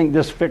we think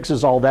this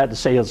fixes all that to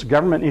say it's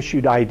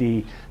government-issued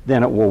ID,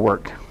 then it will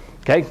work.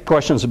 Okay,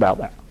 questions about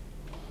that?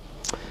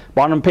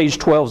 Bottom of page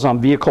 12 is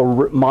on vehicle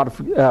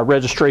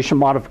registration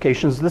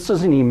modifications. This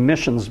is an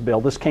emissions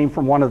bill. This came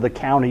from one of the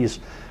county's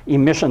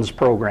emissions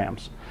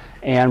programs.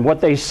 And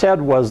what they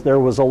said was there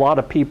was a lot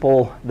of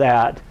people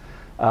that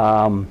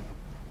were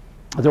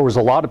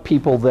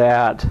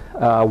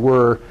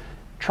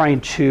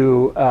trying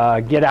to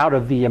get out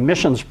of the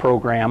emissions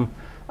program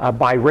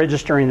by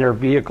registering their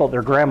vehicle at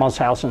their grandma's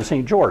house in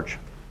St. George,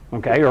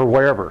 okay, or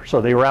wherever.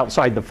 So they were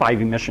outside the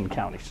 5 emission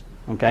counties.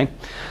 Okay,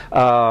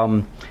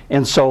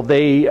 and so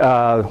they,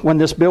 when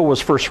this bill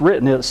was first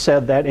written, it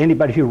said that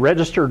anybody who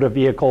registered a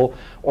vehicle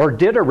or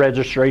did a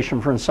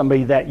registration from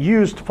somebody that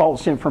used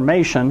false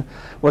information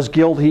was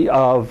guilty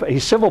of a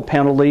civil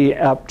penalty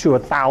up to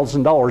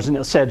 $1,000, and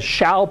it said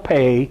shall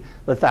pay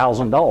the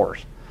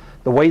 $1,000.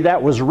 The way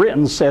that was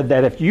written said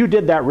that if you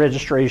did that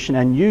registration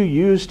and you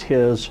used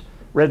his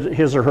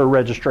or her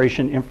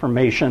registration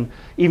information,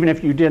 even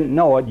if you didn't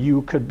know it,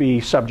 you could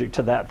be subject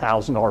to that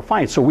 $1,000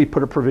 fine. So we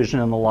put a provision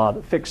in the law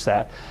that fixed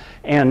that.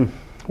 And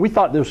we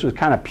thought this was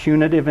kind of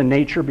punitive in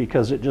nature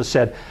because it just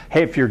said,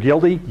 hey, if you're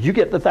guilty, you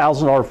get the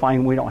 $1,000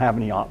 fine, we don't have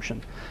any option.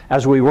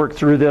 As we worked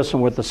through this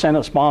and with the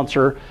Senate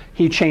sponsor,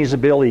 he changed the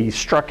bill, he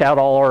struck out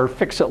all our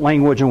fix-it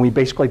language, and we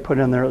basically put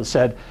in there that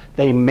said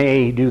they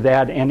may do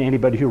that, and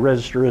anybody who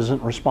registers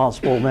isn't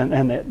responsible,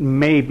 and it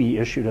may be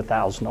issued a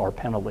 $1,000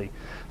 penalty.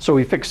 So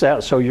we fixed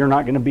that so you're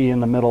not going to be in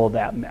the middle of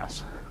that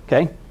mess,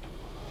 okay?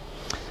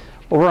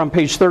 Over on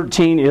page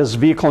 13 is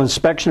vehicle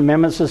inspection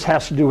amendments. This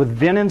has to do with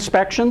VIN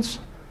inspections,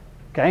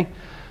 okay?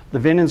 The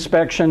VIN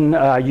inspection,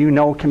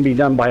 can be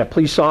done by a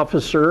police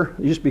officer.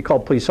 It used to be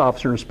called police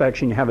officer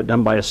inspection. You have it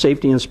done by a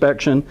safety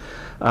inspection.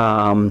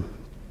 Or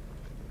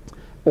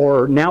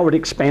now it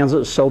expands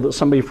it so that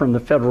somebody from the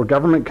federal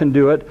government can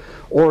do it.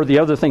 Or the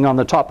other thing on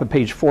the top of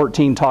page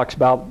 14 talks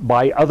about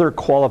by other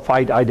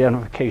qualified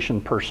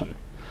identification person.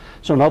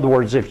 So in other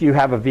words, if you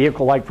have a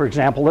vehicle, like for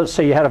example, let's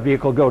say you had a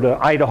vehicle go to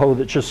Idaho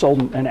that just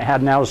sold and it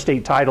had an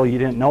out-of-state title, you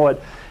didn't know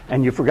it,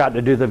 and you forgot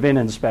to do the VIN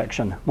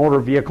inspection. Motor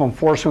Vehicle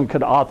Enforcement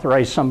could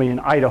authorize somebody in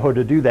Idaho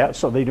to do that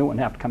so they don't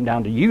have to come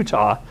down to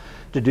Utah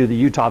to do the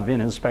Utah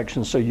VIN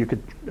inspection so you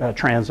could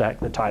transact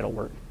the title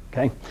work,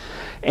 okay?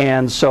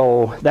 And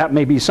so that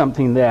may be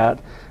something that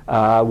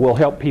will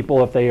help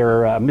people if they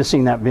are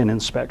missing that VIN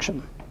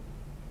inspection.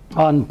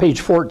 On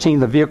page 14,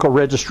 the vehicle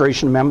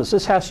registration amendments,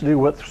 this has to do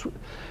with,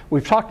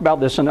 we've talked about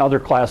this in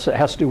other classes, it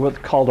has to do with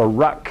what's called a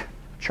RUC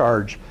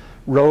charge,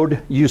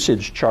 road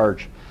usage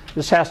charge.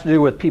 This has to do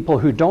with people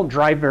who don't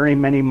drive very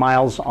many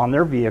miles on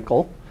their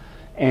vehicle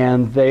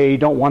and they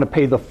don't want to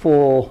pay the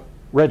full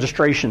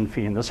registration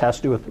fee, and this has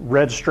to do with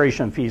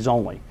registration fees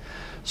only.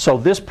 So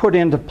this put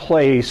into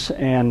place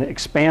and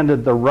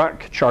expanded the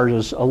RUC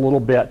charges a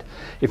little bit.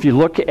 If you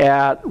look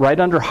at right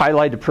under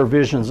highlighted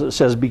provisions, it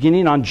says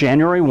beginning on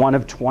January 1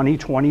 of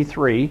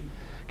 2023,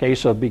 okay,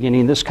 so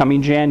beginning this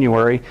coming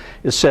January,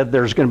 it said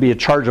there's going to be a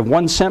charge of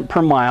 1 cent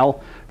per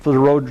mile for the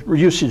road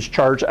usage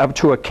charge up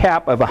to a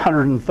cap of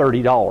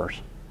 $130.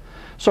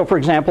 So for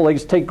example,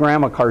 let's take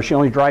grandma car. She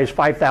only drives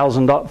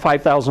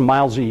 5,000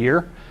 miles a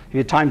year. If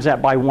you times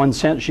that by 1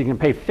 cent, she can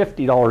pay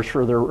 $50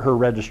 for her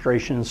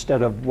registration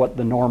instead of what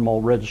the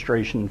normal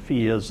registration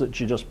fee is that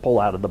you just pull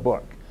out of the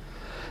book.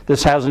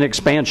 This has an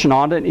expansion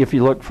on it. If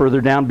you look further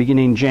down,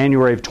 beginning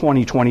January of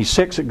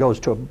 2026, it goes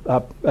to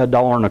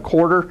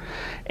 $1.25.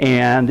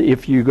 And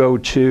if you go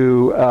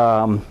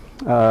to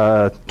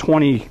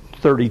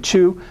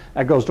 2032,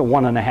 that goes to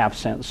 1.5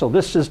 cents. So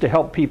this is to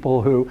help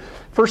people who,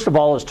 first of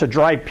all, is to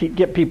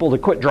get people to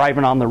quit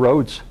driving on the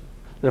roads.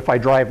 If I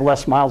drive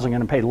less miles, I'm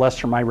going to pay less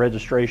for my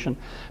registration.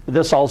 But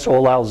this also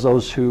allows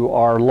those who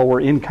are lower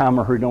income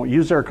or who don't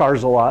use their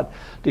cars a lot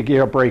to get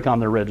a break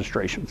on their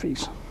registration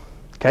fees.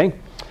 Okay.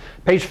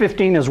 Page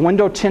 15 is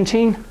window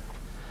tinting.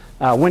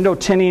 Window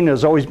tinting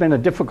has always been a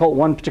difficult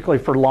one, particularly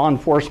for law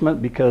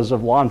enforcement, because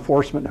of law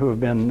enforcement who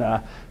have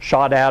been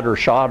shot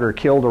or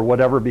killed or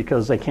whatever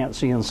because they can't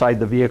see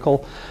inside the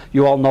vehicle.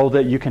 You all know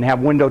that you can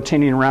have window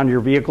tinting around your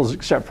vehicles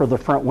except for the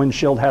front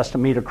windshield has to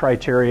meet a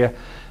criteria.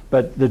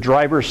 But the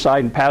driver's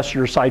side and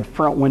passenger side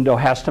front window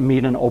has to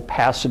meet an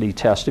opacity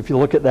test. If you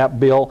look at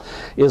that bill,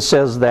 it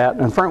says that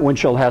the front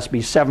windshield has to be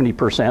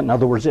 70%. In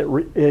other words, it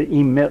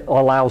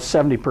allows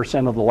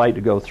 70% of the light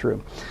to go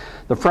through.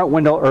 The front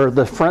window, or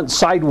the front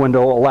side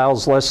window,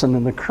 allows less than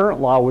in the current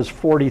law was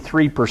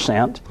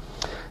 43%.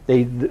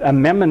 The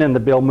amendment in the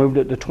bill moved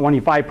it to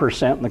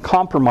 25%, and the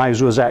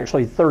compromise was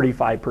actually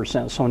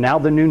 35%. So now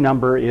the new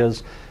number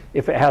is,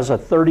 if it has a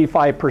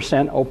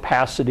 35%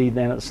 opacity,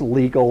 then it's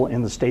legal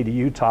in the state of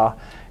Utah.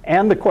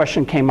 And the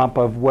question came up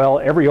of, well,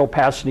 every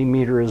opacity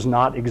meter is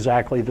not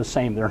exactly the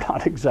same. They're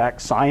not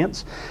exact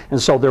science.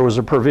 And so there was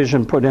a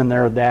provision put in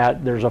there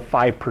that there's a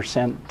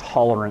 5%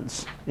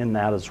 tolerance in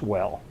that as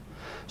well.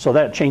 So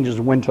that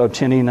changes window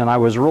tinting, and I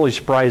was really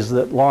surprised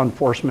that law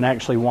enforcement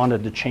actually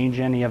wanted to change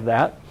any of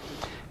that.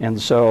 And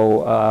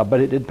so, but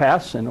it did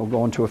pass, and it will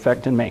go into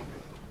effect in May.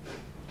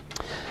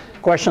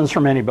 Questions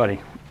from anybody?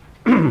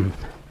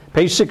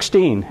 Page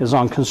 16 is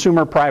on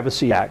Consumer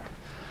Privacy Act.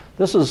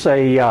 This is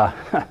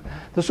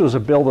this was a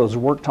bill that was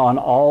worked on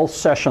all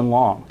session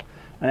long,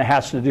 and it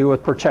has to do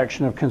with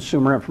protection of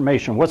consumer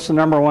information. What's the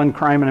 #1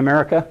 crime in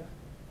America?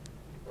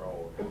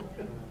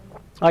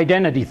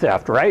 Identity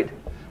theft, right?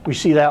 We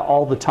see that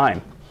all the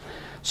time.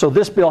 So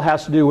this bill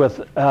has to do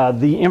with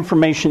the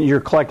information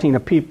you're collecting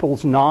of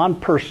people's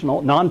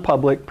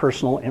non-public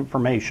personal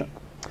information.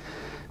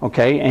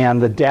 Okay,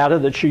 and the data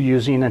that you're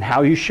using and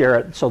how you share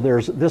it. So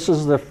this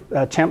is the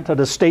attempt at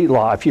a state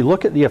law. If you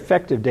look at the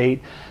effective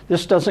date,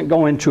 this doesn't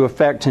go into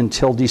effect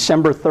until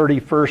December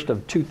 31st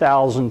of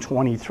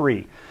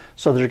 2023.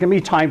 So there's going to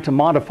be time to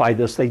modify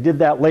this. They did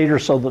that later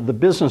so that the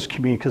business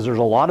community, because there's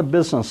a lot of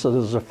business that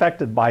is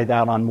affected by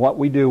that on what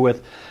we do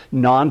with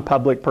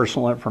non-public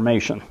personal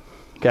information.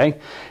 Okay,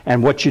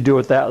 and what you do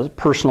with that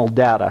personal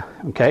data.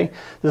 Okay,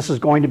 this is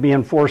going to be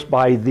enforced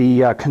by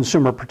the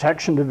Consumer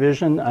Protection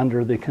Division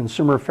under the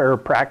Consumer Fair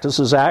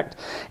Practices Act,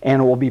 and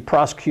it will be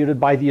prosecuted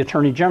by the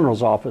Attorney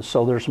General's office.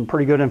 So there's some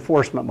pretty good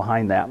enforcement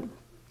behind that.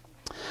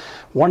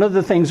 One of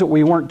the things that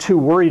we weren't too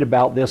worried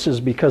about this is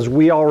because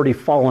we already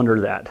fall under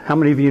that. How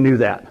many of you knew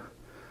that?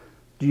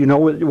 Do you know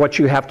what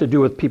you have to do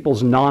with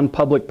people's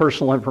non-public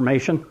personal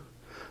information?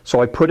 So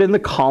I put in the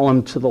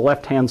column to the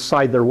left-hand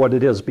side there what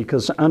it is,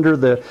 because under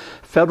the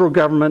federal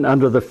government,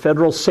 under the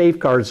Federal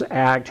Safeguards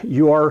Act,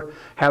 you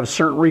have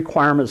certain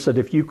requirements that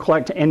if you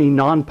collect any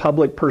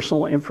non-public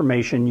personal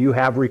information, you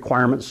have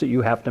requirements that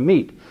you have to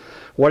meet.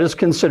 What is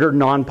considered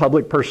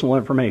non-public personal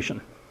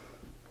information?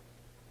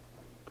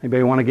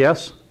 Anybody want to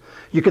guess?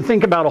 You could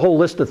think about a whole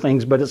list of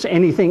things, but it's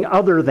anything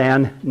other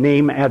than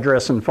name,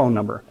 address, and phone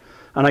number.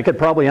 And I could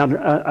probably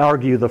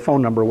argue the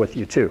phone number with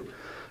you too.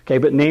 Okay,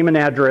 but name and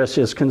address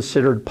is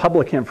considered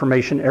public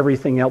information.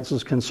 Everything else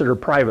is considered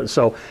private.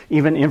 So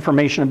even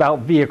information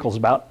about vehicles,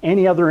 about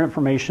any other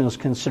information is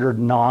considered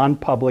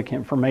non-public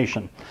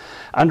information.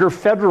 Under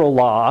federal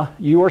law,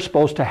 you are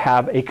supposed to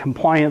have a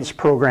compliance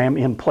program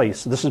in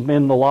place. This has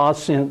been the law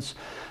since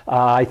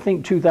I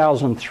think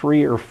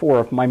 2003 or 4,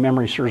 if my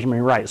memory serves me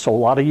right, so a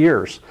lot of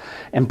years.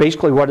 And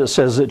basically what it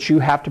says is that you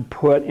have to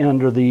put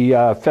under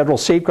the Federal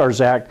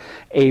Safeguards Act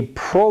a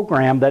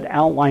program that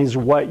outlines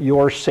what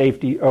your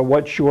safety or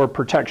what your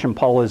protection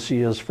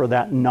policy is for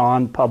that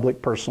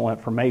non-public personal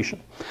information.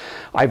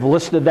 I've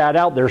listed that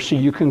out there so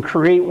you can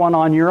create one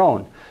on your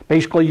own.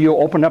 Basically, you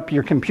open up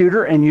your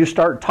computer and you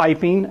start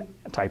typing,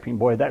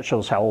 boy, that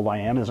shows how old I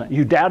am, isn't it?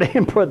 You data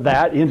input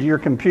that into your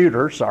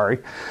computer, sorry.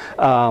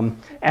 And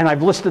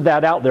I've listed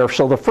that out there.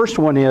 So the first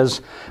one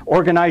is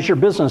organize your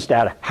business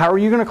data. How are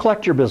you going to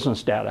collect your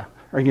business data?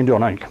 Are you going to do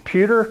it on your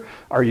computer?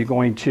 Are you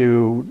going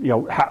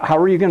to, how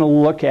are you going to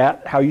look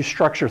at how you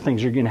structure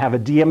things? Are you going to have a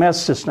DMS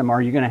system?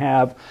 Are you going to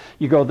have,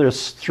 you go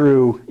this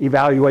through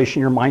evaluation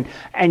in your mind,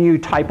 and you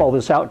type all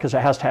this out because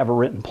it has to have a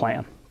written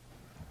plan.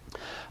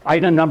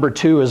 Item number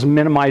 2 is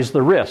minimize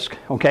the risk,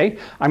 okay?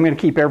 I'm going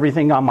to keep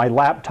everything on my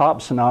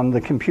laptops and on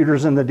the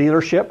computers in the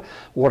dealership.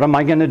 What am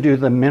I going to do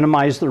to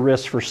minimize the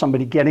risk for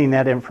somebody getting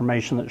that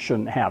information that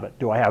shouldn't have it?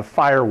 Do I have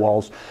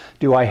firewalls?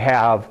 Do I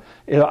have,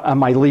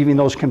 am I leaving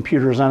those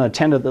computers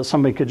unattended that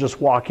somebody could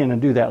just walk in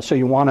and do that? So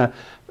you want to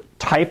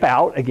type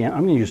out, again,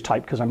 I'm going to use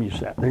type because I'm used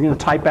to that. They're going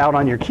to type out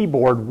on your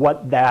keyboard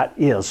what that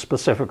is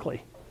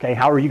specifically, okay?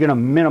 How are you going to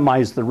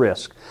minimize the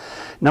risk?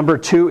 Number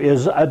 2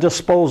 is a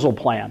disposal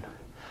plan.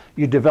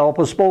 You develop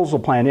a disposal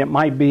plan. It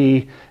might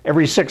be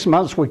every 6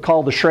 months we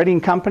call the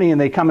shredding company and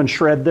they come and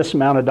shred this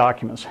amount of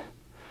documents.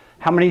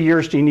 How many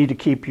years do you need to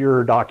keep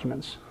your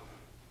documents?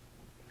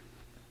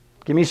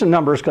 Give me some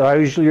numbers, because I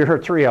usually hear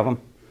 3 of them.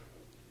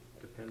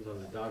 Depends on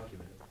the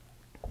document.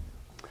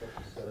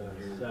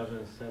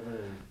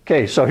 7.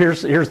 Okay, so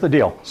here's the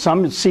deal.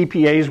 Some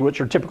CPAs, which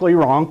are typically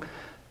wrong,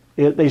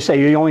 they say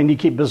you only need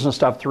to keep business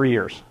stuff 3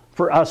 years.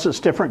 For us,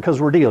 it's different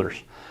because we're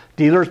dealers.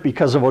 Dealers,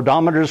 because of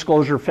odometer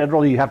disclosure,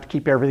 federally, you have to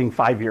keep everything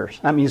 5 years.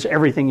 That means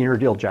everything in your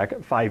deal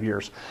jacket, 5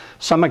 years.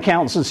 Some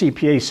accountants and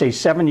CPAs say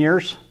 7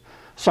 years.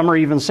 Some are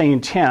even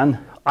saying 10.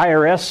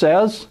 IRS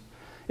says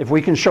if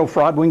we can show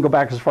fraud, we can go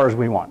back as far as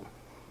we want.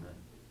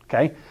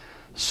 Okay?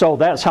 So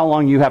that's how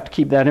long you have to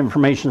keep that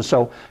information.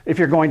 So if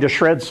you're going to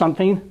shred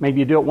something, maybe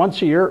you do it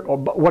once a year, or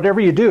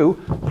whatever you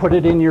do, put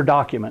it in your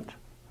document.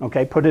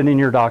 Okay, put it in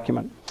your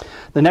document.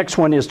 The next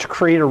one is to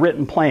create a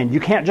written plan. You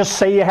can't just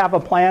say you have a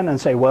plan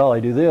and say, well, I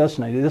do this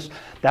and I do this.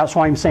 That's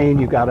why I'm saying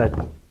you got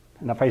to,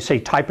 and if I say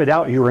type it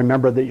out, you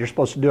remember that you're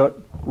supposed to do it,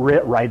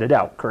 write it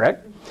out,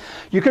 correct?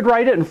 You could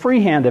write it in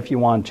freehand if you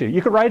want to.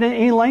 You could write it in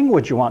any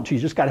language you want to.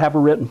 You just got to have a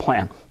written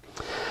plan.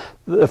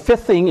 The 5th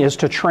thing is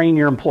to train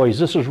your employees.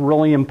 This is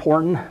really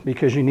important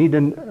because you need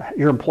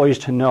your employees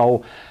to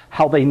know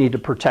how they need to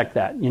protect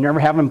that. You never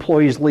have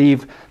employees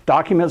leave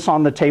documents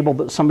on the table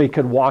that somebody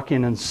could walk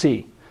in and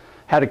see.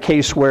 Had a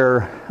case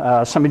where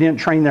somebody didn't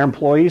train their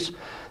employees.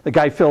 The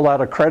guy filled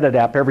out a credit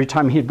app. Every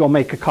time he'd go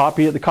make a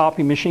copy at the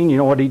copy machine, you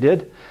know what he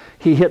did?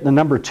 He hit the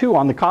number 2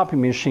 on the copy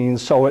machine,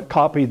 so it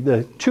copied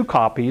the 2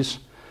 copies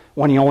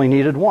when he only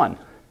needed 1.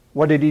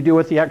 What did he do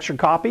with the extra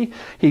copy?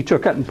 He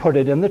took it and put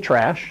it in the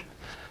trash,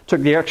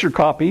 took the extra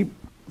copy,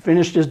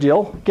 finished his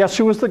deal. Guess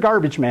who was the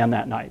garbage man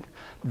that night?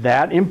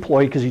 That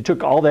employee, because he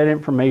took all that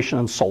information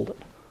and sold it.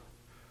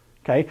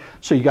 Okay,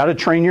 so you got to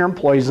train your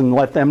employees and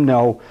let them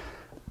know,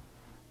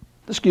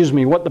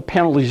 what the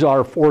penalties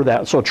are for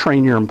that. So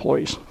train your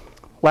employees.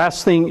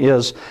 Last thing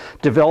is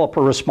develop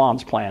a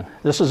response plan.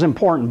 This is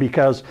important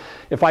because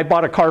if I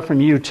bought a car from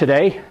you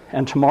today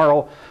and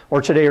tomorrow,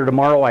 or today or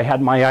tomorrow, I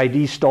had my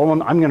ID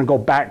stolen, I'm going to go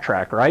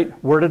backtrack, right?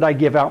 Where did I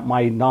give out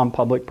my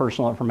non-public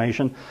personal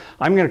information?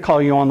 I'm going to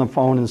call you on the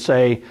phone and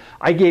say,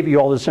 I gave you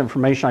all this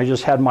information, I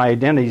just had my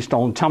identity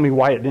stolen. Tell me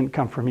why it didn't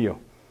come from you.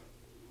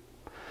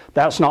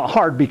 That's not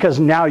hard because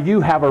now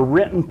you have a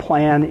written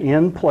plan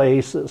in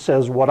place that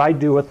says what I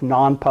do with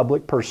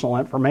non-public personal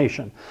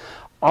information.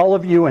 All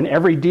of you in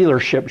every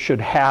dealership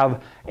should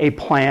have a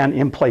plan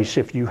in place.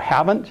 If you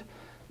haven't,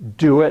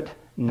 do it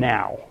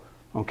now.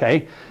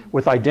 Okay?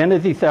 With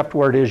identity theft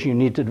where it is, you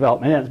need to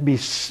develop. And it'd be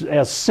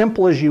as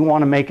simple as you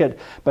want to make it,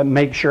 but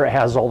make sure it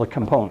has all the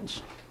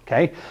components.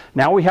 Okay?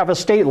 Now we have a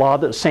state law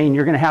that's saying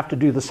you're going to have to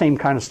do the same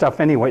kind of stuff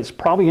anyway. It's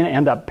probably going to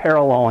end up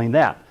paralleling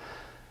that.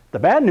 The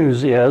bad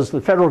news is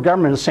the federal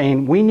government is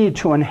saying we need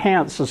to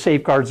enhance the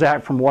Safeguards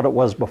Act from what it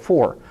was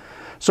before.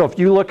 So if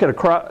you look at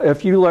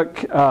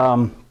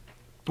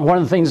one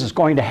of the things that's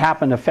going to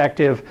happen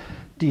effective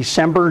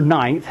December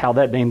 9th, how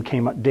that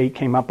date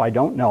came up, I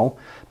don't know,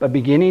 but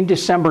beginning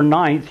December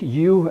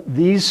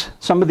 9th,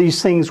 some of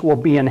these things will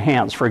be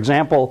enhanced. For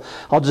example,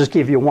 I'll just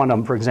give you one of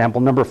them. For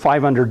example, number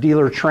 5 under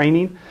dealer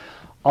training.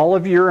 All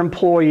of your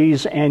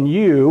employees and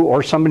you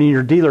or somebody in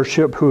your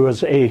dealership who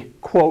is a,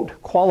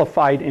 quote,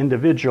 qualified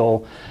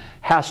individual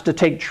has to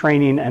take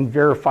training and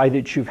verify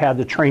that you've had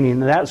the training.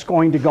 And that's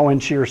going to go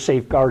into your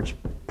Safeguards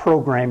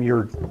program,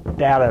 your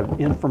data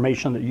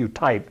information that you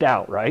typed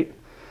out, right?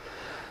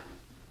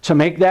 To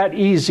make that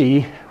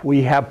easy,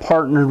 we have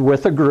partnered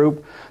with a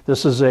group.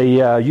 This is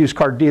a used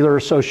car dealer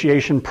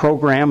association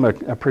program, a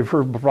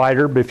preferred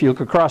provider. But if you look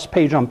across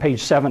page on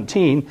page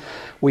 17,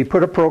 we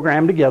put a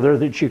program together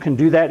that you can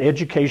do that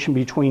education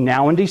between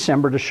now and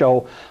December to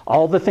show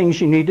all the things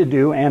you need to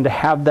do and to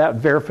have that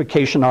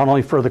verification not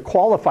only for the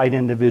qualified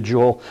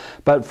individual,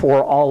 but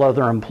for all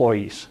other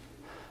employees.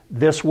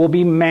 This will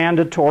be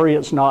mandatory.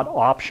 It's not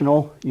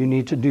optional. You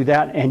need to do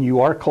that, and you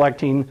are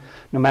collecting,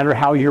 no matter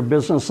how your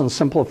business and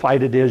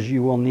simplified it is,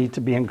 you will need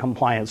to be in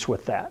compliance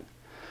with that.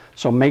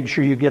 So make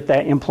sure you get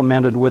that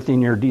implemented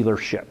within your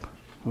dealership,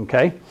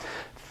 okay?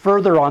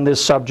 Further on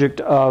this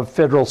subject of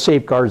Federal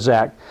Safeguards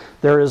Act,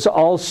 there is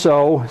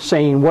also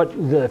saying what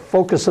the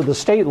focus of the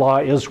state law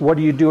is, what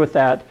do you do with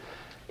that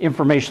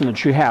information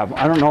that you have?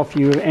 I don't know if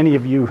any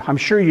of you, I'm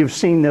sure you've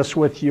seen this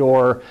with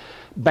your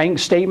bank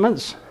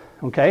statements,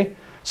 okay?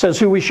 Says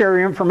who we share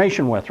your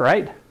information with,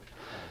 right?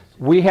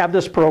 We have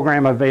this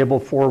program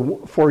available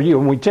for you,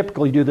 and we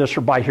typically do this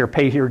for buy here,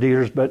 pay here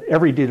dealers, but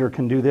every dealer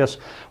can do this.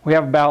 We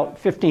have about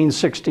 15,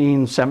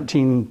 16,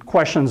 17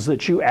 questions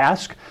that you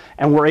ask,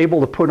 and we're able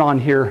to put on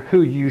here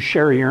who you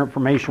share your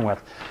information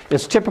with.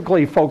 It's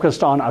typically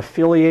focused on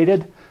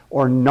affiliated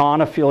or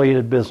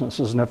non-affiliated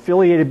businesses. An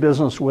affiliated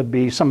business would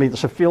be somebody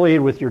that's affiliated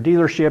with your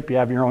dealership, you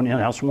have your own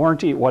in-house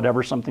warranty,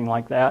 whatever, something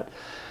like that.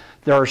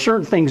 There are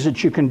certain things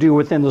that you can do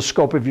within the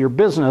scope of your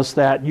business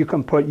that you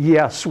can put,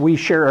 yes, we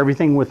share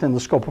everything within the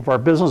scope of our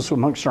business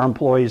amongst our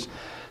employees.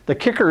 The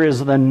kicker is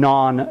the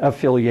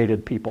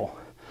non-affiliated people.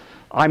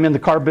 I'm in the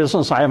car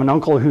business. I have an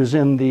uncle who's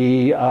in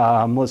the,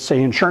 let's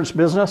say, insurance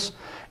business,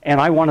 and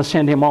I want to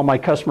send him all my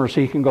customers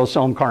so he can go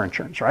sell them car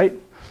insurance, right?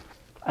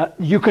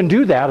 You can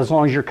do that as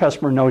long as your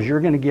customer knows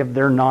you're going to give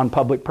their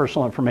non-public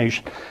personal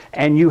information.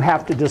 And you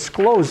have to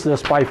disclose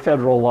this by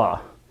federal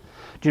law.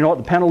 Do you know what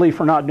the penalty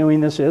for not doing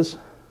this is?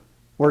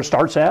 Where it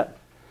starts at?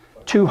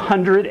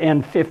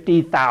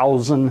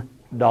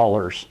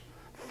 $250,000.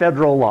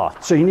 Federal law.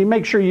 So you need to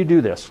make sure you do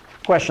this.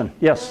 Question?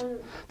 Yes.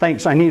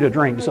 Thanks. I need a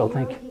drink, so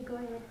thank you. Go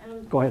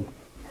ahead. Go ahead.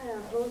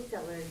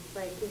 Wholesalers,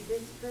 like, is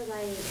this for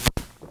like?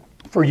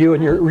 For you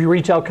and your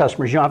retail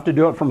customers, you don't have to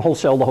do it from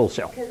wholesale to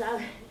wholesale. Because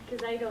I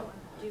don't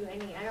do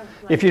any. I don't.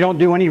 Like, If you don't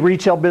do any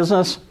retail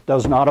business,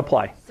 does not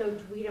apply. So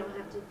we don't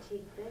have to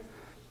take this.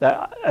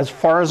 As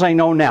far as I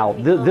know now,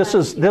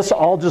 this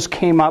all just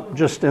came up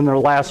just in the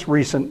last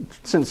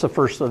since the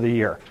first of the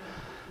year.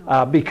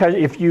 Because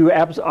if you,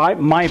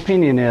 my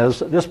opinion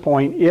is, at this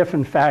point, if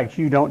in fact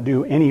you don't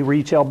do any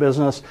retail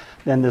business,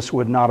 then this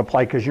would not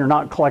apply because you're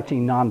not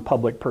collecting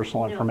non-public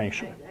personal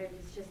information. I was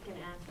just going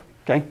to ask.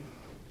 Okay?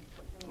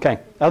 Okay.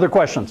 Other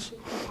questions?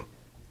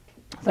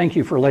 Thank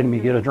you for letting me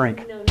get a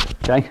drink. No.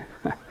 Okay?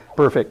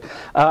 Perfect.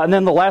 And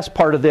then the last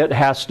part of it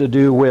has to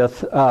do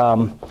with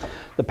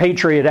the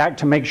Patriot Act.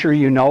 To make sure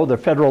you know, the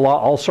federal law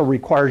also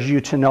requires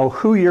you to know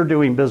who you're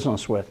doing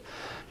business with.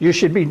 You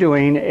should be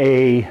doing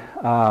a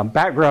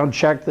background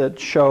check that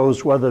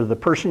shows whether the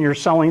person you're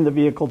selling the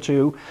vehicle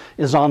to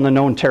is on the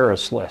known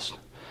terrorist list.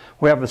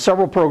 We have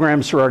several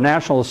programs through our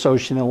national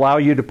association that allow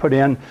you to put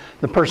in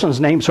the person's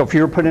name. So if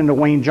you're put into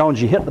Wayne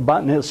Jones, you hit the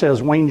button, it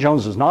says Wayne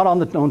Jones is not on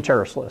the known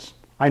terrorist list.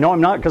 I know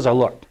I'm not because I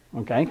looked,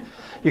 okay?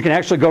 You can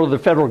actually go to the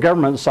federal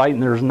government site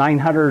and there's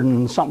 900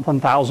 and something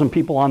thousand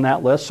people on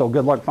that list, so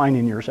good luck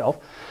finding yourself.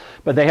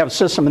 But they have a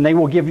system and they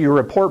will give you a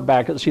report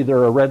back. It's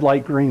either a red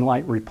light, green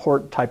light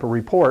report type of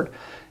report.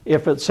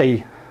 If it's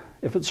a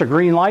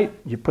green light,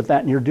 you put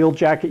that in your deal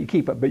jacket, you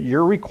keep it. But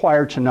you're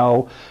required to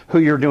know who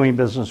you're doing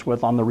business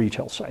with on the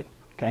retail side.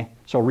 Okay,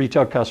 so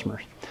retail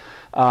customers.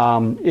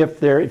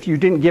 If you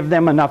didn't give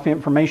them enough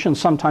information,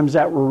 sometimes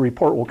that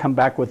report will come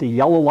back with a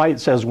yellow light that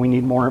says we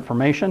need more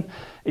information.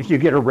 If you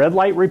get a red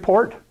light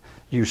report,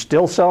 you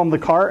still sell them the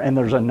car and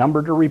there's a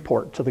number to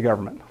report to the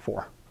government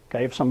for.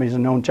 Okay, if somebody's a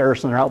known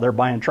terrorist and they're out there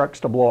buying trucks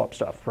to blow up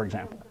stuff, for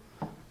example.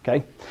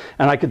 Okay,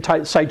 and I could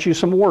cite you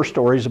some war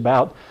stories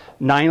about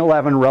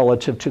 9/11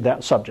 relative to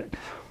that subject.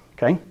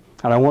 Okay,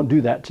 and I won't do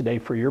that today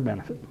for your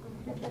benefit.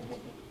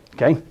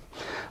 Okay,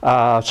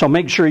 so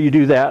make sure you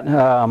do that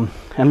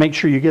and make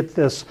sure you get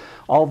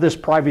all this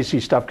privacy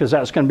stuff because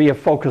that's going to be a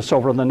focus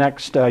over the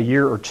next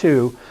year or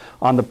two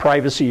on the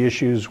privacy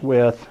issues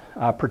with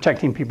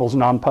protecting people's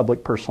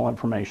non-public personal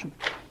information.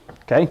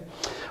 Okay.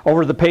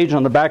 Over the page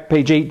on the back,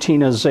 page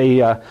 18 is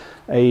a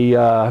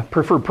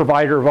preferred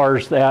provider of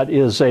ours that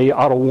is a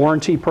auto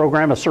warranty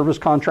program, a service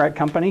contract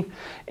company,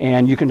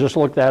 and you can just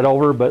look that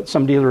over. But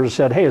some dealers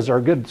said, "Hey, is there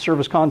a good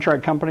service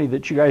contract company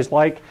that you guys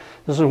like?"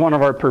 This is one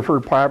of our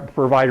preferred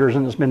providers,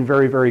 and it's been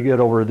very, very good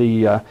over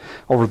the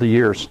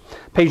years.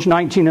 Page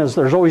 19 is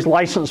there's always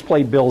license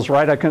plate bills,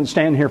 right? I couldn't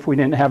stand here if we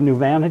didn't have new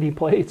vanity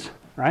plates,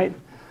 right?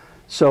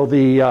 So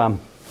the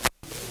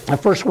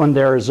first one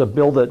there is a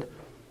bill that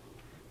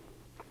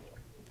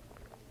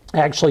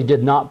actually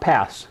did not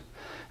pass.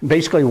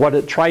 Basically what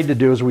it tried to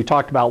do, as we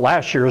talked about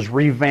last year, is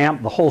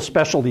revamp the whole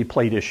specialty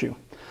plate issue.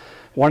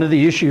 One of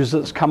the issues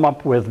that's come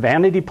up with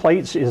vanity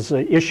plates is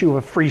the issue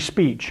of free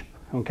speech,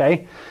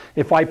 okay?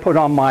 If I put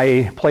on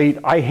my plate,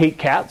 "I hate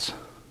cats,"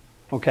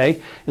 okay,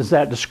 is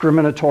that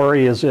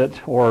discriminatory? Is it,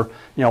 or,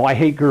 "I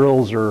hate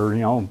girls," or,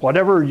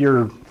 whatever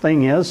your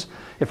thing is,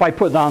 if I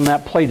put on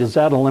that plate, is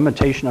that a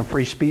limitation of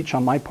free speech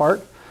on my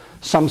part?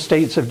 Some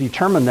states have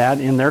determined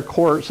that in their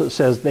courts. It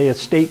says a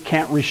state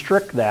can't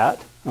restrict that,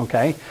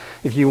 okay?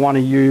 If you want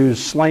to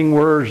use slang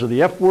words or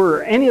the F word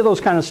or any of those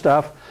kind of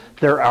stuff,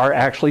 there are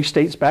actually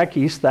states back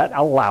east that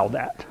allow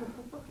that,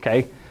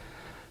 okay?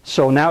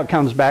 So now it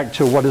comes back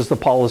to what is the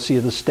policy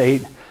of the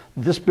state.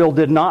 This bill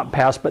did not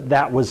pass, but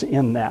that was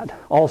in that.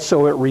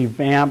 Also, it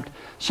revamped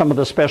some of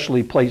the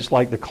specialty plates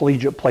like the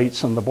collegiate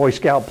plates and the Boy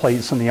Scout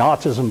plates and the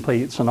autism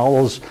plates and all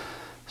those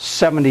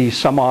 70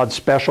 some odd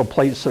special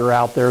plates that are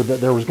out there,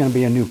 that there was going to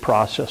be a new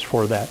process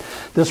for that.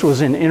 This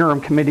was in interim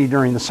committee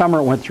during the summer.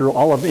 It went through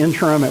all of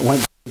interim. It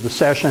went through the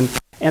session,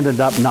 ended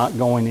up not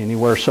going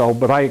anywhere. So,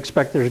 but I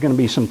expect there's going to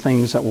be some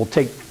things that will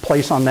take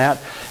place on that.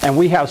 And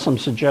we have some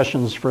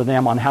suggestions for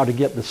them on how to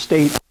get the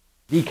state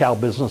decal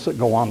business that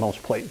go on those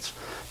plates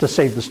to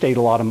save the state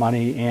a lot of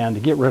money and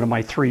to get rid of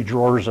my 3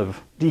 drawers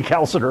of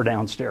decals that are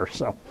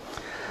downstairs.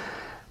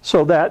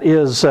 So that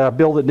is a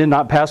bill that did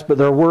not pass, but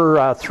there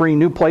were 3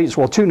 new plates,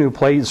 well, 2 new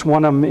plates.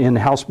 One of them in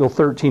House Bill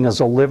 13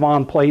 is a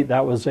live-on plate.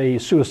 That was a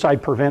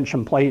suicide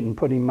prevention plate and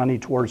putting money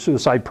towards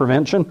suicide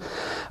prevention.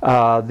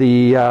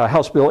 The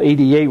House Bill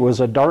 88 was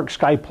a dark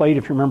sky plate.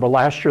 If you remember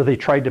last year, they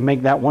tried to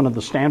make that one of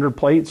the standard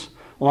plates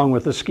along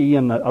with the ski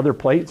and the other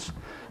plates.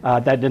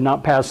 That did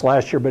not pass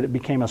last year, but it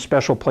became a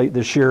special plate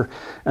this year.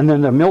 And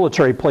then the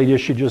military plate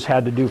issue just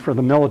had to do for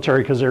the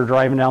military because they were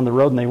driving down the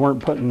road and they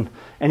weren't putting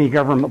any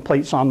government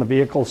plates on the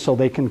vehicle, so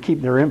they can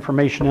keep their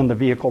information in the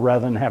vehicle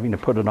rather than having to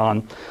put it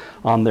on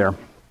there.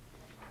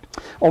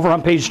 Over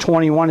on page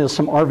 21 is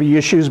some RV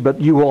issues, but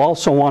you will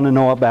also want to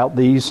know about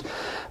these.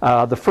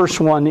 The first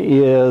one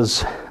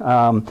is,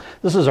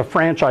 this is a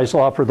franchise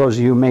law for those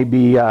of you who may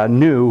be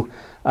new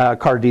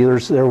car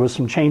dealers. There was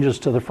some changes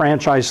to the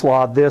franchise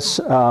law. This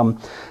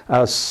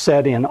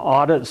said in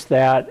audits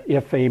that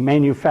if a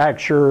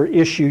manufacturer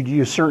issued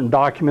you certain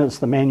documents,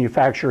 the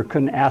manufacturer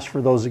couldn't ask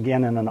for those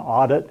again in an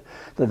audit,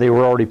 that they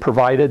were already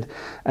provided.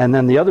 And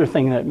then the other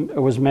thing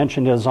that was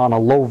mentioned is on a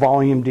low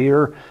volume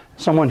dealer,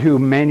 someone who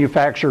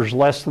manufactures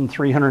less than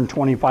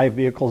 325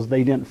 vehicles,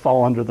 they didn't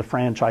fall under the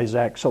Franchise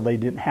Act, so they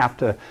didn't have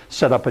to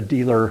set up a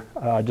dealer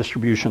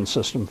distribution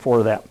system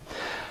for that.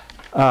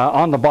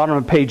 On the bottom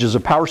of the page is a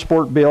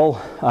Powersport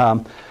bill.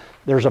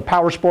 There's a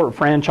Powersport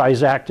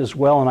Franchise Act as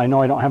well, and I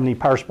know I don't have any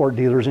Powersport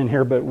dealers in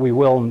here, but we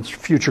will in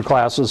future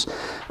classes.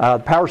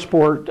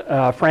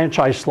 Powersport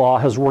franchise law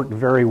has worked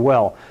very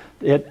well.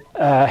 It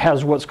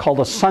has what's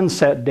called a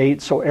sunset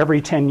date, so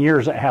every 10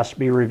 years it has to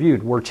be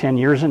reviewed. We're 10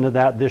 years into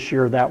that. This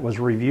year that was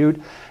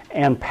reviewed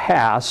and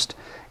passed.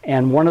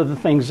 And one of the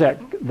things that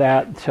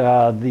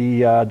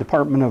the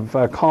Department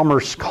of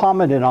Commerce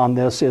commented on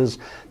this is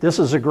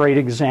a great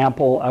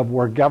example of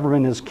where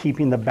government is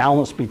keeping the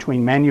balance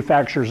between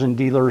manufacturers and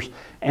dealers,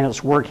 and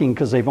it's working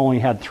because they've only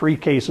had 3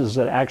 cases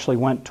that actually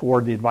went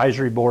toward the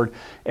advisory board.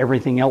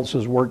 Everything else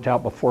is worked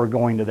out before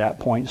going to that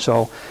point.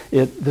 So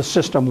the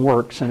system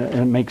works, and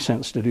it makes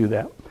sense to do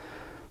that.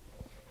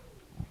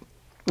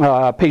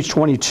 Page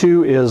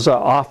 22 is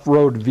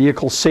off-road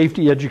vehicle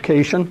safety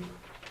education.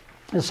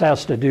 This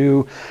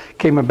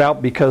came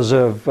about because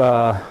of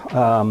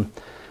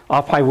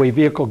off-highway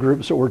vehicle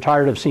groups that were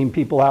tired of seeing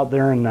people out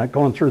there and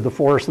going through the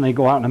forest, and they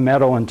go out in a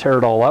meadow and tear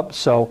it all up.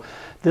 So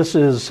this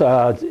is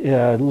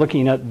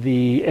looking at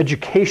the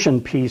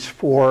education piece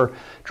for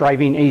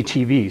driving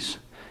ATVs.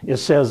 It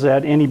says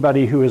that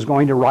anybody who is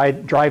going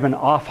to drive an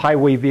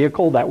off-highway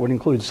vehicle, that would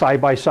include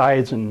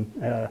side-by-sides and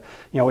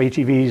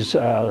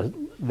ATVs,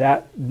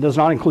 that does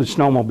not include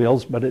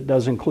snowmobiles, but it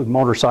does include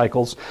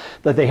motorcycles,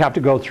 that they have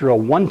to go through a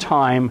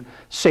one-time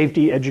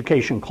safety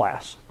education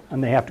class.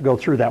 And they have to go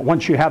through that.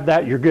 Once you have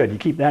that, you're good. You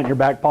keep that in your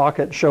back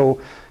pocket.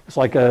 It's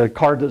like a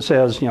card that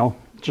says,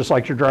 just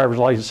like your driver's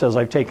license says,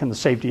 I've taken the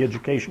safety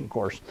education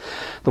course.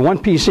 The one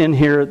piece in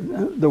here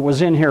that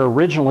was in here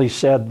originally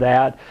said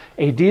that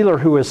a dealer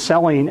who is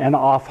selling an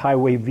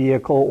off-highway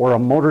vehicle or a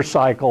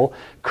motorcycle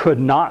could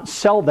not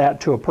sell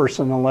that to a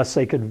person unless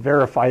they could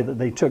verify that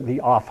they took the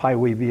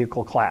off-highway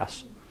vehicle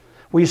class.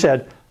 We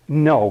said,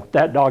 no,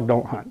 that dog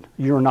don't hunt.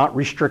 You're not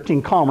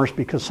restricting commerce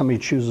because somebody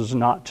chooses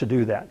not to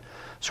do that.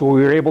 So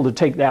we were able to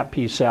take that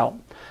piece out.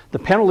 The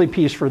penalty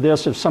piece for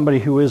this, if somebody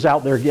who is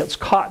out there gets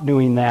caught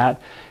doing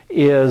that,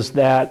 is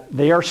that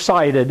they are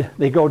cited,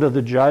 they go to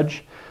the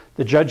judge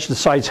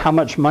decides how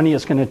much money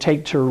it's going to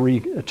take to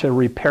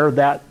repair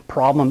that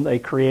problem they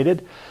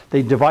created.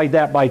 They divide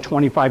that by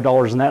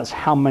 $25, and that's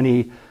how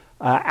many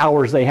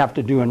hours they have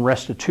to do in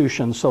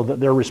restitution, so that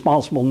they're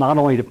responsible not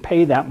only to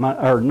pay that money,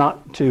 or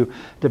not to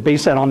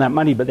base that on that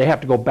money, but they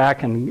have to go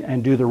back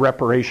and do the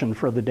reparation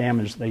for the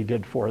damage they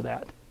did for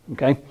that.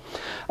 Okay.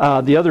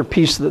 The other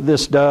piece that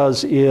this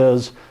does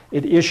is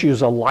it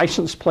issues a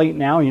license plate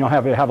now. You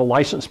have a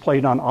license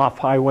plate on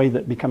off-highway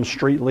that becomes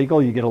street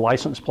legal. You get a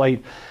license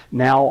plate.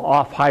 Now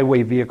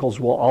off-highway vehicles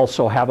will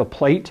also have a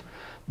plate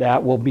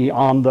that will be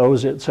on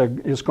those. It's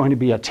going to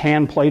be a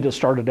tan plate. It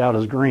started out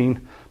as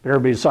green, but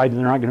everybody decided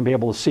they're not going to be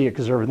able to see it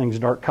because everything's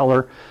dark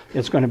color.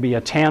 It's going to be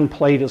a tan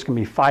plate. It's going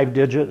to be 5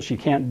 digits. You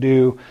can't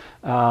do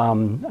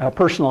a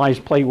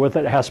personalized plate with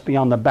it. It has to be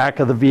on the back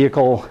of the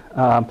vehicle,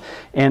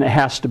 and it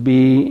has to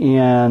be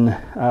in,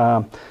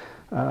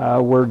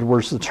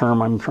 where's the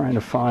term I'm trying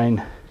to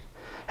find?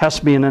 Has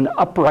to be in an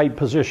upright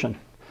position.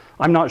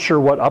 I'm not sure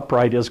what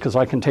upright is because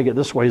I can take it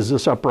this way. Is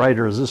this upright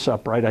or is this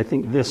upright? I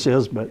think this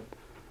is, but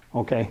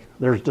okay,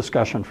 there's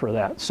discussion for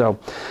that. So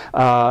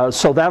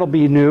that'll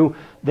be new.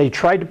 They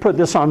tried to put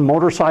this on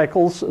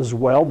motorcycles as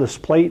well, this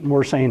plate, and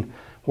we're saying,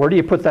 where do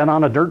you put that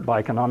on a dirt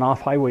bike and on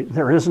off-highway?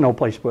 There is no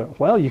place to put it.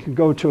 Well, you can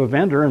go to a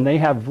vendor and they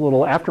have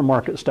little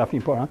aftermarket stuff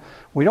you put on.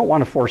 We don't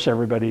want to force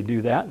everybody to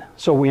do that.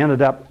 So we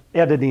ended up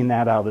editing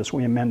that out of this.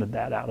 We amended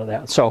that out of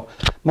that. So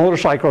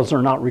motorcycles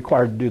are not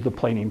required to do the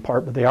plating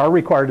part, but they are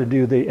required to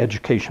do the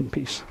education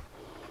piece.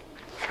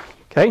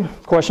 Okay,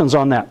 questions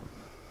on that?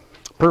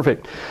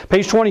 Perfect.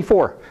 Page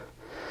 24.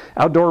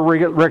 Outdoor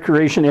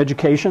recreation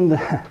education.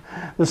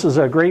 This is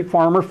a great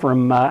farmer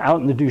from out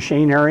in the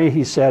Duchesne area.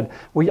 He said,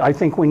 I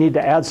think we need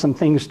to add some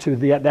things to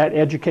that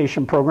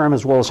education program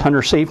as well as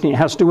hunter safety. It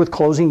has to do with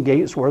closing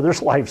gates where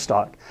there's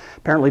livestock.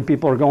 Apparently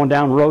people are going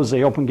down roads,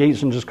 they open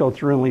gates and just go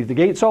through and leave the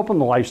gates open,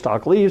 the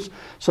livestock leaves.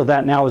 So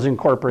that now is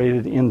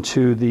incorporated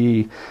into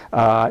the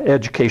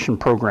education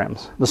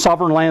programs. The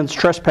Sovereign Lands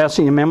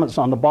Trespassing Amendments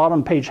on the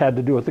bottom page had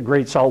to do with the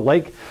Great Salt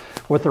Lake.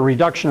 with the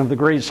reduction of the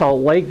Great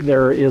Salt Lake,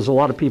 there is a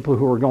lot of people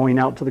who are going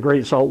out to the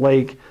Great Salt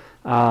Lake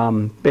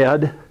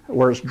bed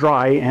where it's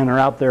dry and are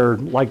out there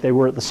like they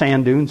were at the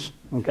sand dunes,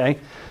 okay?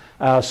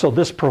 So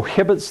this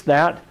prohibits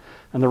that.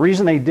 And the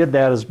reason they did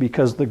that is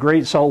because the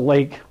Great Salt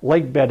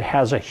Lake bed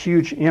has a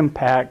huge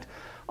impact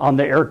on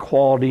the air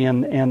quality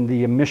and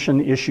the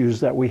emission issues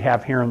that we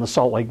have here in the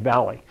Salt Lake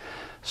Valley.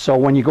 So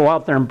when you go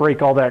out there and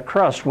break all that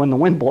crust, when the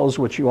wind blows,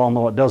 which you all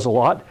know it does a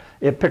lot,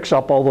 it picks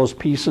up all those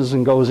pieces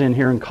and goes in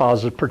here and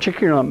causes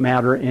particulate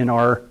matter in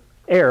our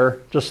air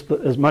just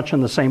as much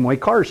in the same way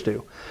cars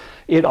do.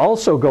 It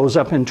also goes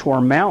up into our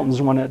mountains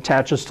when it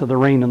attaches to the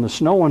rain and the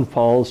snow and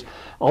falls,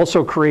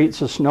 also creates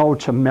the snow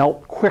to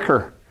melt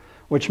quicker,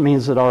 which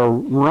means that our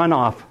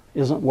runoff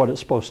isn't what it's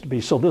supposed to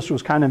be. So this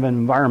was kind of an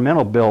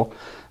environmental bill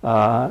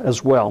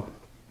as well.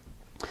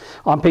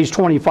 On page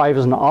 25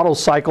 is an auto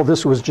cycle.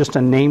 This was just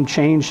a name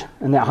change,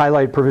 and that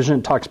highlighted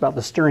provision talks about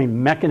the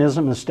steering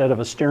mechanism instead of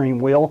a steering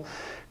wheel,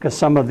 because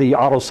some of the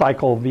auto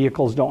cycle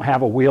vehicles don't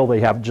have a wheel, they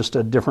have just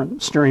a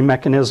different steering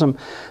mechanism.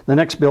 The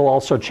next bill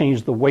also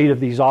changed the weight of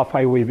these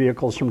off-highway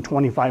vehicles from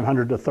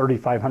 2,500 to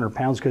 3,500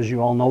 pounds, because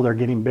you all know they're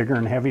getting bigger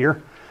and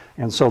heavier,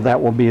 and so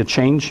that will be a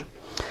change.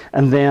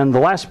 And then the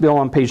last bill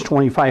on page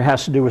 25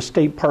 has to do with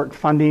state park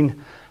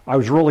funding. I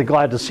was really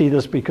glad to see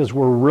this because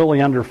we're really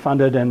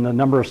underfunded in the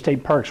number of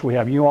state parks we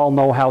have. You all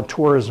know how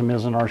tourism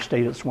is in our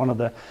state. It's one of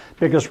the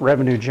biggest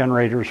revenue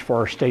generators for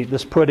our state.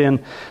 This put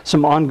in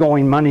some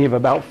ongoing money of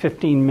about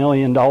 $15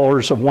 million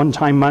of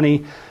one-time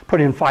money, put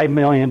in $5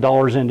 million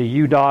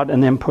into UDOT,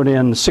 and then put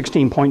in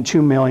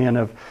 $16.2 million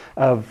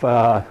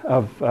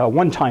of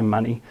one-time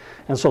money.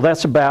 And so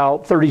that's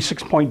about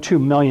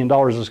 $36.2 million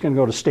that's going to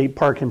go to state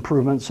park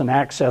improvements and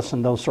access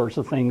and those sorts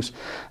of things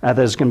that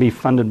is going to be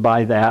funded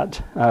by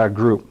that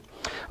group.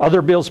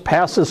 Other bills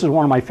passed. This is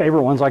one of my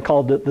favorite ones. I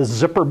called it the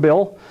zipper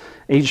bill,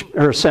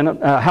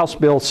 House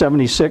Bill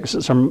 76.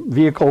 It's some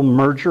vehicle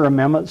merger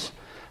amendments.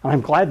 And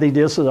I'm glad they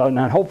did this, and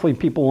hopefully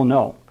people will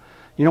know.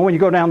 You know when you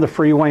go down the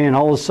freeway and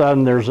all of a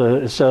sudden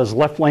it says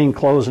left lane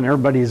closed and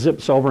everybody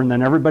zips over, and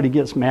then everybody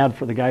gets mad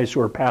for the guys who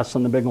are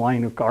passing the big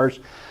line of cars?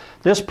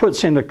 This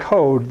puts into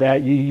code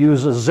that you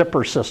use a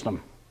zipper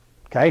system,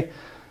 okay?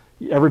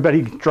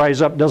 Everybody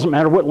dries up, doesn't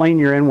matter what lane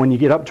you're in. When you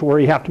get up to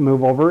where you have to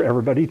move over,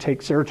 everybody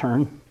takes their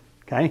turn,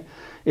 okay?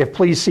 If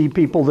police see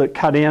people that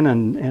cut in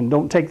and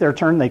don't take their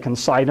turn, they can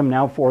cite them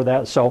now for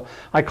that. So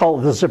I call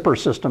it the zipper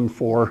system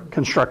for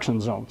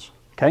construction zones,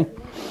 okay?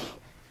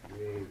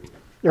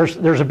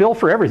 There's a bill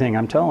for everything,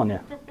 I'm telling you,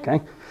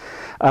 okay?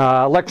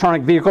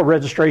 Electronic vehicle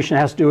registration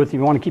has to do with if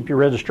you want to keep your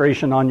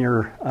registration on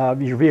your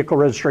vehicle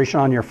registration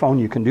on your phone,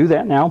 you can do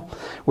that now,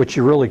 which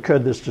you really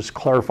could. This just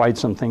clarified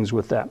some things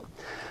with that.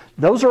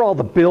 Those are all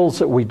the bills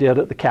that we did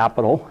at the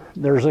Capitol.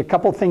 There's a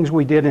couple things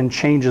we did in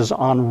changes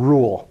on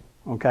rule,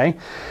 okay?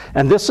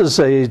 And this is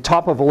a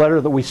top of a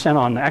letter that we sent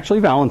on actually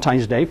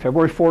Valentine's Day,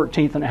 February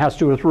 14th, and it has to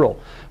do with rule.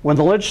 When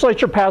the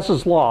legislature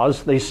passes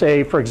laws, they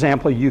say, for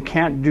example, you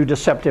can't do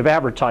deceptive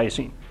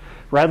advertising.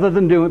 Rather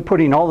than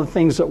putting all the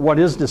things that what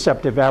is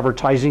deceptive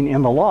advertising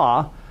in the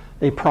law,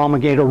 they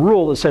promulgate a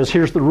rule that says,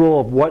 here's the rule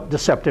of what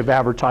deceptive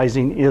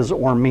advertising is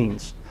or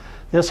means.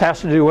 This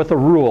has to do with a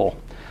rule.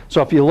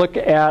 So if you look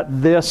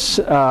at this,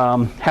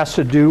 has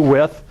to do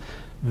with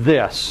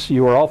this.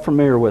 You are all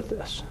familiar with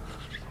this.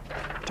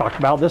 Talked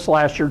about this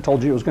last year,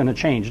 told you it was going to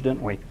change,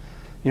 didn't we?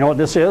 You know what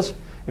this is?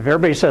 If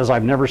everybody says,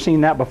 I've never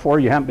seen that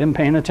before, you haven't been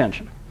paying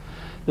attention.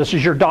 This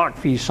is your dock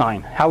fee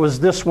sign. How is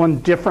this one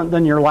different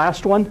than your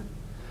last one?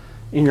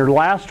 In your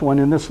last one,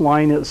 in this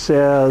line, it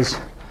says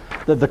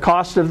that the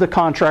cost of the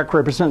contract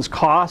represents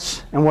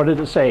costs, and what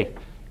did it say?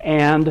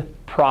 And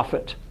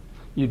profit.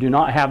 You do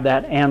not have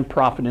that and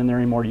profit in there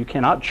anymore. You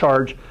cannot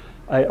charge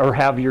or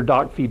have your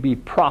dock fee be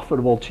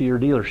profitable to your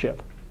dealership.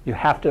 You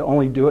have to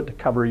only do it to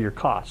cover your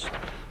costs.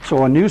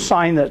 So a new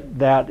sign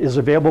that is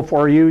available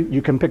for you,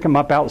 you can pick them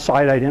up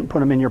outside. I didn't put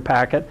them in your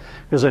packet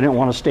because I didn't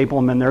want to staple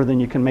them in there.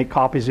 Then you can make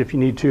copies if you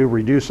need to,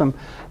 reduce them.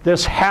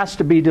 This has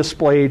to be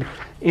displayed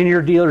in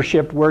your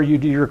dealership where you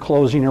do your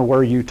closing or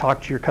where you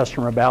talk to your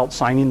customer about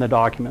signing the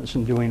documents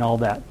and doing all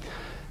that.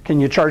 Can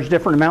you charge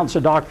different amounts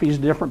of dock fees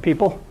to different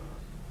people?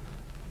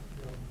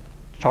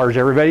 Charge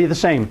everybody the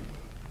same,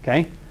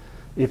 okay?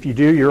 If you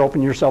do, you're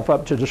opening yourself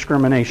up to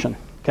discrimination,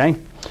 okay?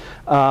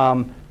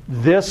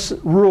 This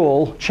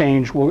rule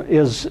change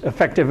is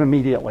effective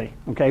immediately,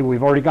 okay?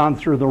 We've already gone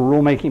through the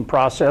rulemaking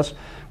process.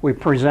 We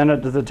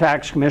presented to the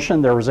tax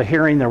commission. There was a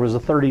hearing. There was a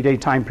 30-day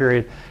time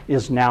period.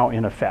 Is now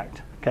in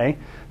effect, okay?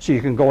 So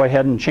you can go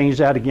ahead and change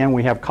that again.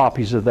 We have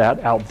copies of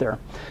that out there.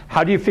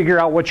 How do you figure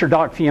out what your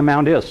dock fee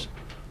amount is?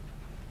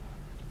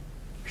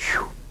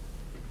 Whew.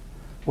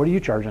 What are you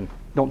charging?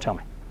 Don't tell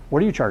me.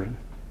 What are you charging?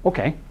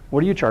 Okay.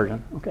 What are you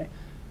charging? Okay.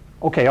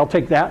 Okay, I'll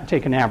take that and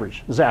take an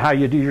average. Is that how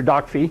you do your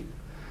dock fee?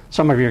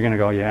 Some of you are going to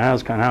go, yeah,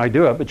 that's kind of how I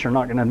do it, but you're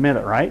not going to admit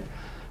it, right?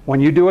 When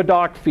you do a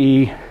dock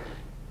fee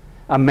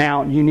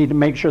amount, you need to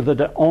make sure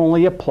that it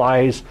only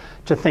applies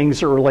to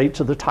things that relate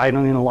to the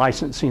titling and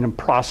licensing and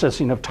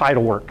processing of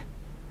title work.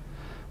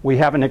 We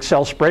have an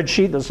Excel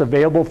spreadsheet that's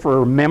available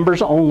for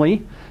members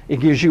only. It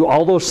gives you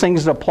all those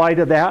things that apply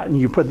to that, and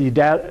you put the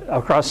data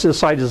across this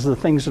side as the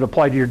things that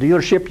apply to your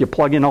dealership. You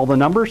plug in all the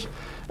numbers.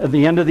 At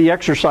the end of the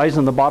exercise,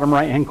 in the bottom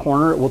right-hand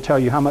corner, it will tell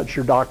you how much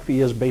your doc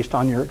fee is based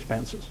on your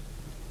expenses.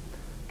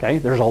 Okay,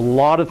 there's a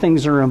lot of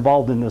things that are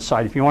involved in this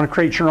site. If you want to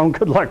create your own,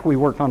 good luck. We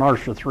worked on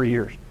ours for 3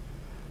 years.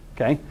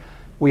 Okay,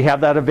 we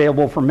have that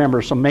available for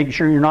members, so make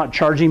sure you're not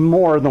charging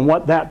more than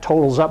what that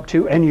totals up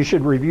to, and you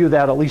should review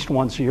that at least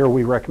once a year.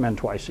 We recommend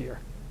twice a year.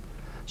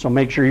 So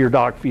make sure your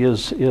doc fee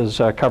is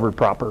covered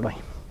properly.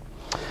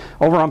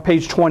 Over on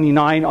page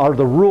 29 are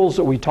the rules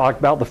that we talked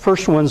about. The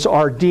first ones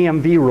are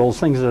DMV rules,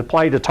 things that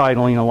apply to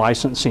titling and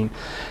licensing.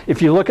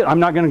 If you look at, I'm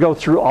not going to go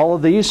through all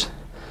of these,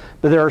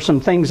 but there are some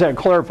things that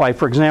clarify.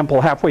 For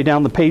example, halfway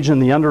down the page in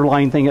the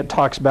underlying thing, it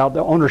talks about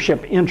the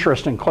ownership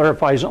interest and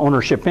clarifies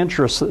ownership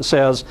interest that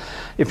says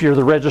if you're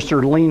the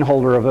registered lien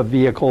holder of a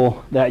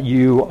vehicle that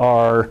you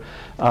are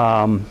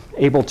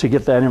able to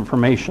get that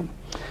information.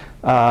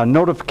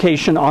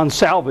 Notification on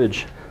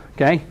salvage,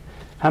 okay?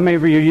 How many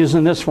of you are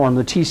using this form,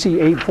 the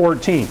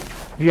TC814?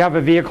 If you have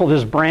a vehicle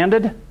that's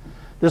branded,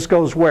 this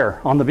goes where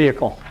on the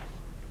vehicle?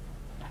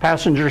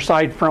 Passenger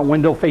side front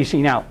window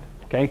facing out,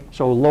 okay?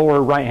 So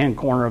lower right-hand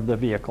corner of the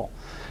vehicle.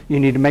 You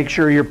need to make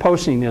sure you're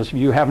posting this. If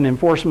you have an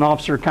enforcement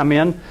officer come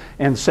in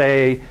and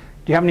say, do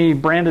you have any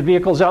branded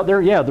vehicles out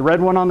there? Yeah, the red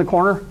one on the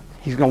corner.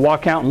 He's going to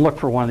walk out and look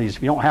for one of these.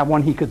 If you don't have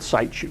one, he could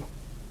cite you,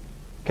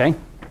 okay?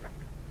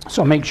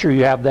 So make sure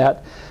you have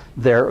that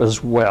there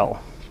as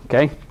well,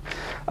 okay?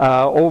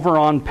 Over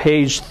on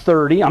page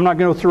 30, I'm not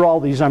going to go through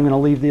all these, I'm going to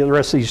leave the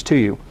rest of these to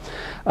you.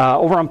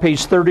 Over on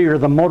page 30 are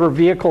the motor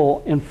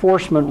vehicle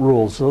enforcement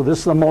rules. So this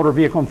is the motor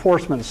vehicle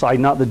enforcement side,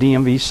 not the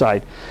DMV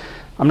side.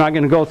 I'm not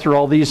going to go through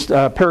all these.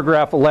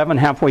 Paragraph 11,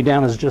 halfway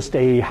down, is just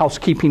a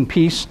housekeeping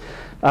piece.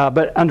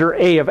 But under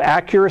A of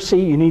accuracy,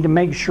 you need to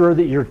make sure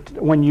that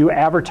when you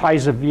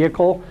advertise a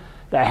vehicle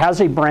that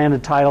has a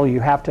branded title, you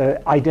have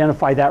to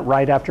identify that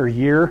right after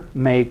year,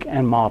 make,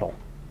 and model.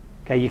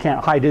 Okay, you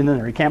can't hide it in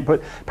there. You can't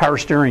put power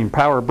steering,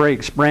 power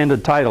brakes,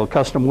 branded title,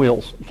 custom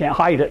wheels. You can't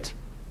hide it.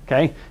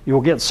 Okay, you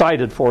will get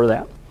cited for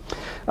that.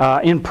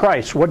 In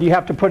price, what do you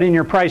have to put in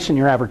your price in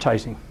your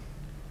advertising?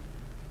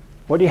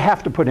 What do you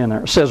have to put in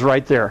there? It says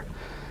right there.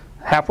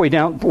 Halfway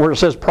down where it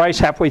says price,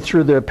 halfway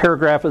through the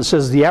paragraph, it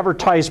says the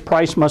advertised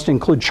price must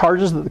include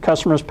charges that the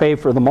customers pay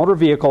for the motor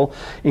vehicle,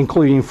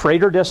 including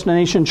freighter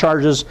destination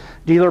charges,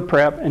 dealer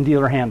prep, and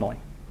dealer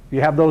handling. If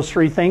you have those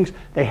three things,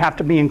 they have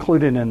to be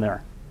included in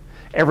there.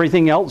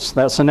 Everything else,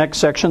 that's the next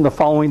section. The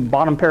following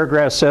bottom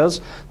paragraph says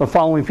the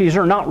following fees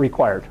are not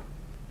required.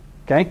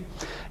 Okay?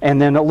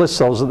 And then it lists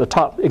those at the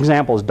top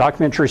examples: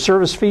 documentary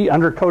service fee,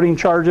 undercoating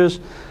charges,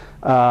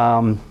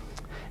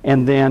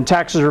 and then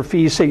taxes or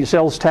fees, say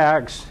sales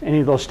tax,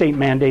 any of those state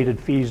mandated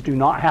fees do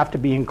not have to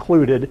be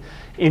included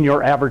in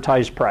your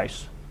advertised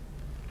price.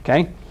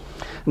 Okay?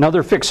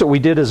 Another fix that we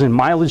did is in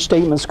mileage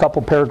statements, a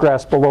couple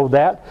paragraphs below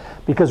that,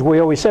 because we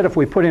always said if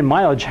we put in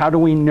mileage, how do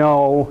we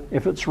know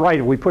if it's right?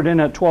 If we put in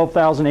at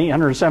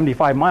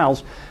 12,875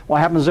 miles,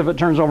 what happens if it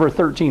turns over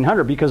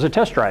 1,300 because of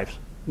test drives?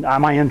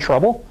 Am I in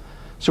trouble?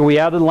 So we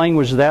added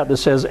language to that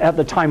says at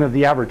the time of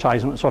the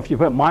advertisement. So if you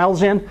put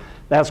miles in,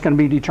 that's going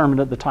to be determined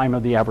at the time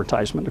of the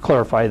advertisement, to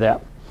clarify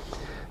that.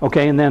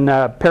 Okay, and then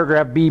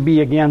paragraph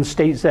BB again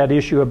states that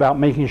issue about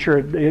making sure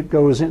it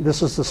goes in.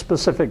 This is the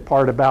specific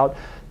part about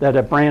that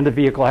a branded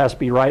vehicle has to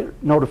be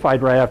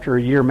notified right after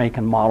a year, make,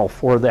 and model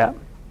for that.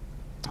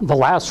 The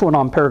last one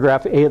on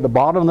paragraph A at the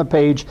bottom of the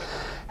page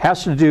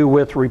has to do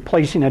with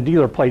replacing a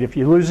dealer plate. If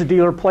you lose a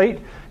dealer plate,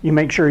 you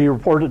make sure you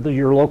report it to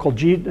your local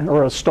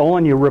or a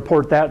stolen, you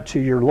report that to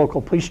your local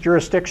police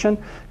jurisdiction.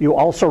 You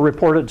also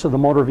report it to the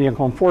Motor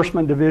Vehicle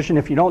Enforcement Division.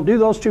 If you don't do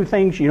those two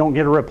things, you don't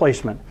get a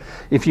replacement.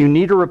 If you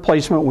need a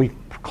replacement, we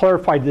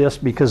clarified this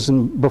because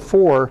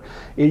before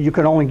you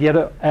could only get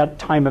it at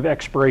time of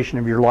expiration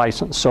of your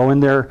license. So in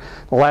there,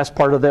 the last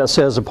part of that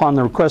says, upon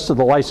the request of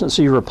the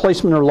licensee,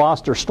 replacement or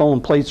lost or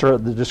stolen plates are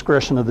at the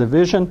discretion of the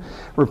division.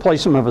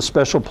 Replacement of a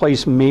special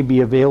plate may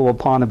be available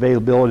upon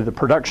availability. The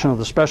production of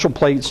the special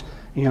plates,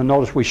 you'll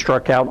notice we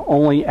struck out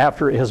only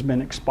after it has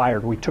been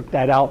expired. We took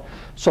that out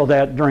so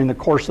that during the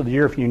course of the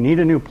year, if you need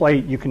a new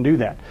plate, you can do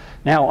that.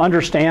 Now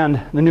understand,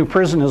 the new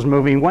prison is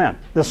moving when?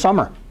 This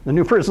summer. The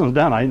new prison is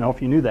done. I don't know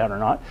if you knew that or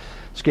not.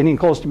 It's getting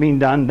close to being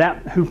done.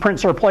 Who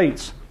prints our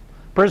plates?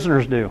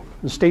 Prisoners do.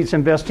 The state's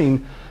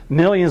investing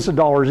millions of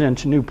dollars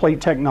into new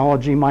plate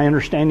technology. My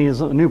understanding is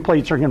that the new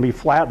plates are going to be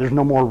flat. There's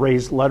no more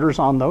raised letters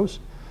on those.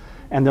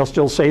 And they'll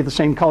still say the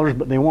same colors,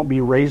 but they won't be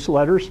raised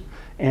letters.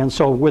 And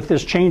so with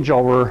this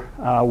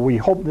changeover, we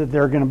hope that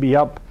they're going to be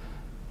up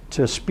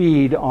to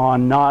speed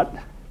on not,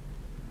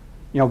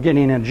 getting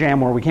in a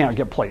jam where we can't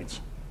get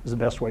plates, is the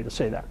best way to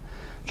say that.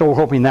 So we're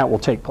hoping that will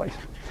take place.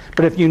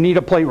 But if you need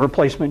a plate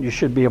replacement, you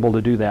should be able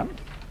to do that.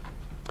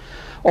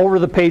 Over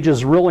the page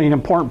is really an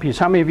important piece.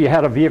 How many of you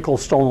had a vehicle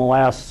stolen the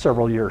last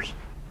several years?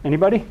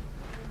 Anybody?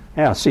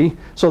 Yeah, see?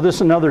 So this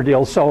is another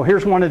deal. So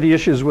here's one of the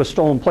issues with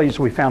stolen plates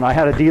we found. I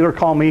had a dealer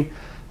call me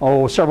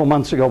several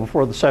months ago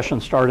before the session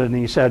started, and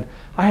he said,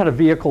 I had a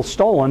vehicle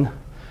stolen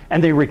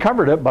and they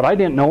recovered it, but I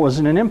didn't know it was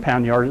in an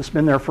impound yard. It's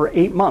been there for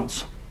 8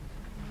 months.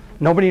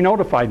 Nobody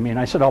notified me. And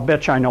I said, I'll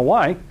bet you I know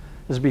why.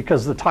 Is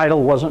because the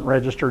title wasn't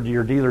registered to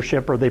your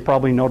dealership, or they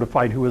probably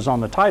notified who was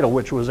on the title,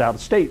 which was out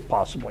of state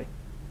possibly.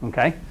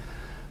 Okay?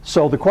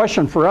 So the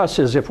question for us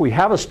is, if we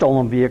have a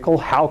stolen vehicle,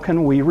 how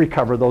can we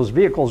recover those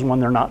vehicles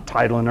when they're not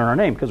titled in our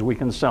name? Because we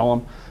can sell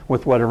them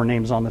with whatever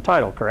name's on the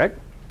title, correct?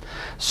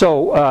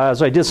 So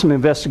as I did some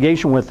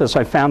investigation with this,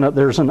 I found that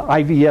there's an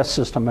IVS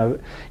system,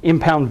 an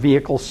impound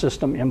vehicle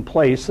system in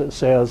place that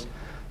says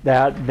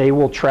that they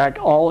will track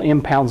all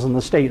impounds in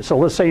the state. So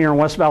let's say you're in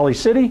West Valley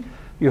City,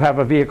 you have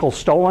a vehicle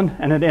stolen,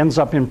 and it ends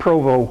up in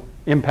Provo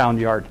impound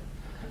yard.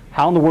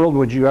 How in the world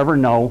would you ever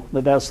know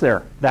that that's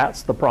there?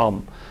 That's the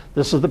problem.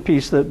 This is the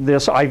piece that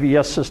this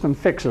IVS system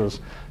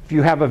fixes. If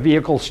you have a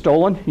vehicle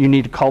stolen, you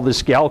need to call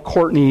this gal,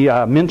 Courtney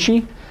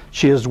Minchie.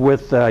 She is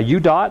with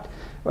UDOT.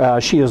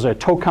 She is a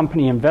tow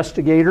company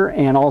investigator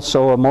and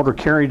also a motor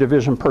carrier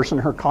division person.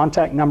 Her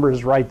contact number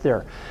is right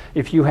there.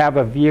 If you have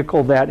a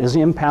vehicle that is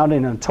impounded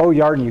in a tow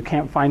yard and you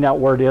can't find out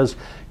where it is,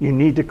 you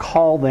need to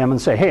call them and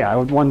say, hey, I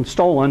had one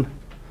stolen.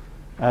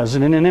 As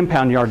in an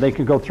impound yard, they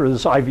can go through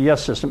this IVS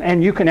system.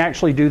 And you can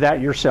actually do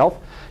that yourself.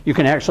 You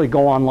can actually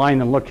go online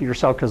and look at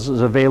yourself because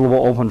it's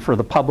available open for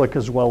the public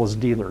as well as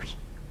dealers.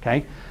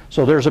 Okay?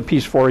 So there's a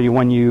piece for you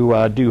when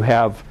you do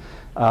have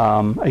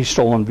a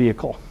stolen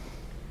vehicle.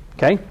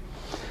 Okay?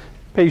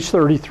 Page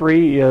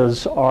 33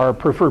 is our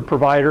preferred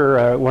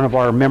provider, one of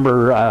our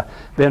member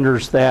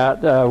vendors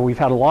that we've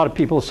had a lot of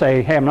people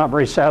say, hey, I'm not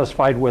very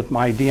satisfied with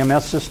my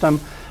DMS system.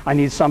 I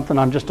need something.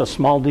 I'm just a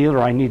small dealer.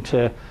 I need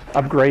to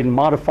upgrade and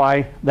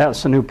modify.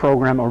 That's the new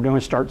program that we're doing.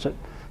 It starts at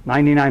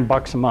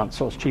 $99 a month,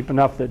 so it's cheap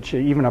enough that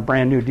even a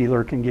brand new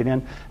dealer can get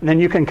in. And then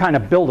you can kind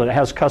of build it. It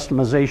has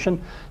customization.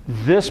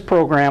 This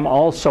program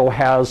also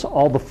has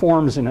all the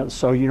forms in it,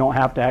 so you don't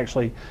have to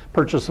actually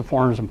purchase the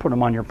forms and put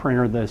them on your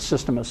printer. The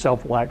system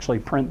itself will actually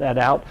print that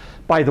out.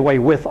 By the way,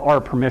 with our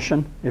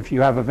permission. If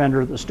you have a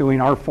vendor that's doing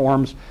our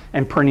forms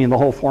and printing the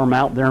whole form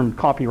out, they're in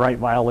copyright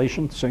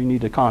violation, so you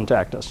need to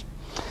contact us.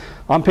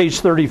 On page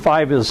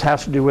 35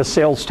 has to do with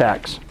sales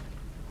tax.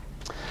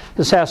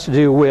 This has to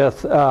do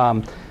with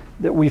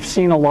that we've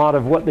seen a lot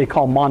of what they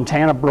call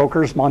Montana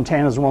brokers.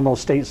 Montana is one of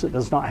those states that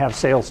does not have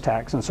sales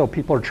tax, and so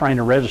people are trying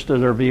to register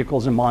their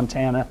vehicles in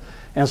Montana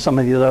and some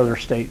of the other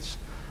states.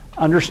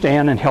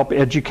 Understand and help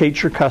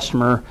educate your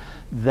customer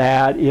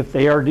that if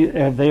they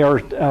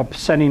are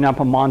setting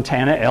up a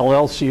Montana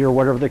LLC or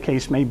whatever the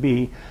case may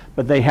be,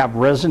 but they have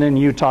resident in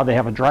Utah, they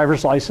have a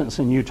driver's license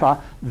in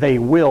Utah, they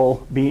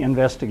will be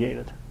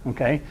investigated.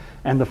 Okay,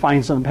 and the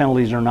fines and the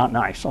penalties are not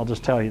nice. I'll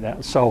just tell you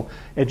that. So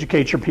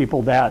educate your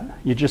people that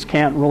you just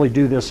can't really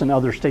do this in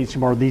other states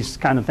anymore. These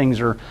kind of things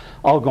are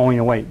all going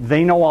away.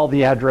 They know all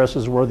the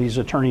addresses where these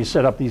attorneys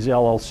set up these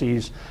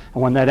LLCs,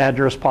 and when that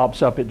address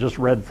pops up, it just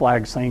red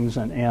flags things,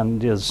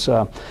 and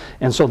so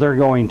they're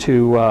going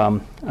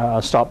to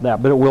stop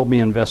that. But it will be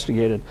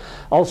investigated.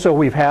 Also,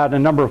 we've had a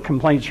number of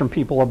complaints from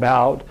people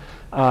about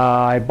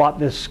I bought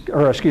this,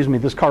 or excuse me,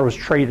 this car was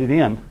traded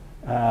in.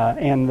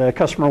 And the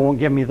customer won't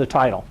give me the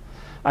title.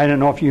 I don't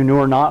know if you knew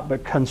or not,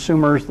 but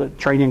consumers that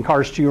trade in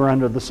cars to you are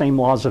under the same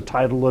laws of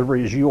title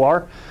delivery as you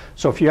are.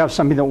 So if you have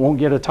somebody that won't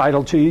get a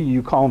title to you,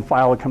 you call and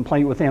file a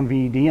complaint with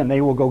MVED, and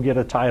they will go get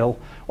a title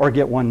or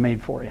get one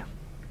made for you.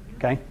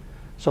 Okay?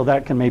 So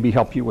that can maybe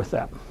help you with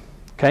that.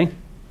 Okay?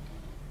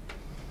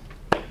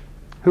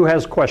 Who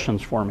has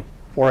questions for me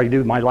before I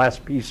do my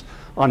last piece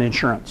on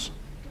insurance?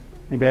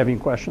 Anybody have any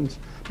questions?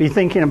 Be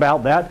thinking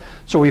about that.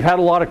 So we've had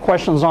a lot of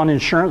questions on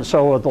insurance.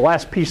 So the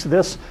last piece of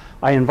this,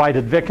 I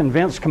invited Vic and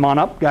Vince, come on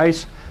up,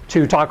 guys,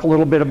 to talk a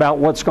little bit about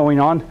what's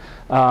going on.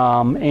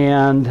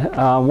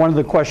 One of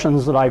the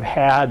questions that I've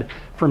had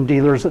from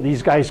dealers that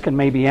these guys can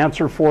maybe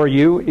answer for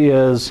you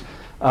is,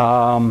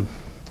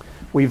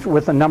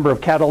 with a number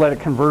of catalytic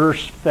converter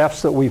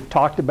thefts that we've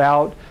talked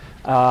about,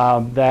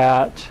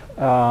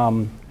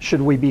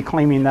 should we be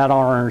claiming that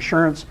on our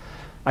insurance?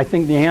 I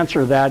think the answer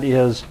to that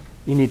is,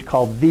 you need to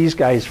call these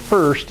guys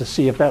first to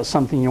see if that's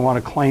something you want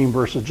to claim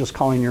versus just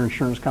calling your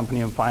insurance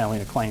company and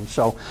filing a claim.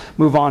 So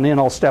move on in.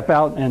 I'll step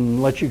out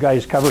and let you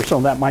guys cover. So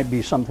that might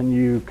be something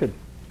you could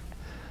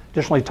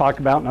additionally talk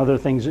about and other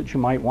things that you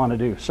might want to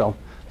do. So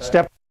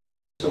step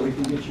so we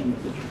can get you in the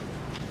picture.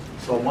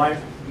 So my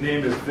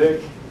name is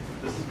Vic.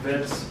 This is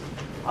Vince.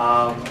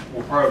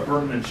 We're part of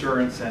Burton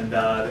Insurance, and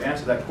to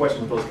answer that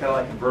question with those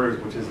catalytic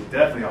converters, which is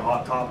definitely a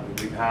hot topic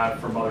that we've had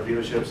from other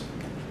dealerships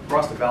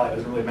across the valley. It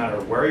doesn't really matter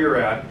where you're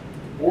at,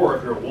 or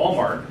if you're at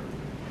Walmart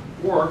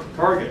or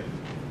Target,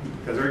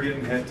 because they're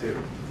getting hit too.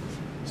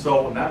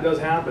 So when that does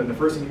happen, the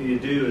first thing you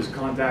need to do is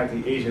contact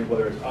the agent,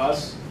 whether it's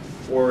us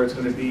or it's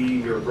going to be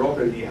your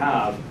broker that you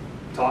have.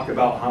 Talk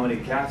about how many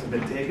cats have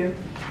been taken.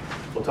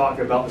 We'll talk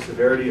about the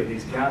severity of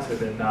these cats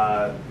have been,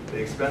 the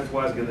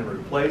expense-wise, getting them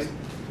replaced.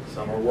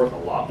 Some are worth a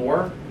lot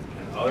more,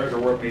 and others are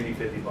worth maybe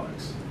 $50.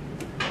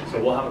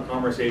 So we'll have a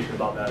conversation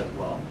about that as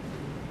well.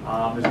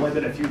 There's only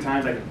been a few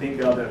times I can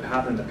think of that have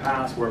happened in the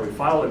past where we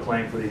filed a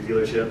claim for these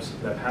dealerships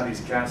that have had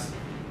these cats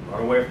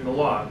run away from the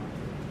lot,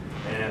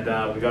 and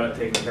we got it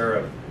taken care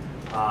of.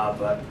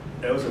 But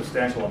it was a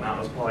substantial amount.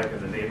 It was probably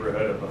in the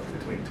neighborhood of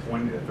between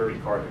 20 to 30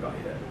 cars that got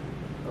hit.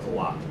 That's a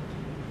lot.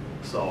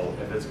 So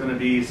if it's going to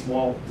be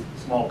small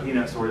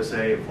peanuts, sort of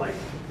say, like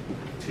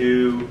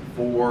 2,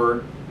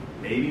 4,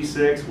 maybe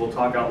 6, we'll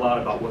talk out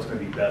loud about what's going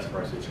to be best for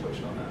our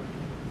situation on that.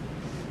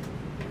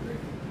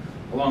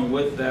 Along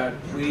with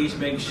that, please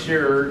make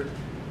sure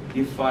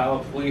you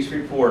file a police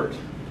report.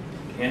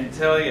 Can't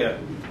tell you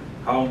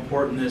how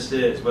important this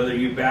is. Whether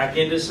you back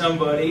into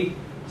somebody,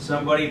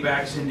 somebody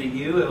backs into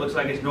you, it looks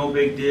like it's no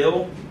big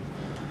deal,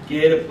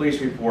 get a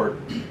police report.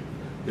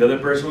 The other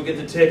person will get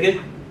the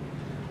ticket.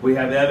 We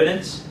have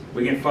evidence.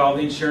 We can file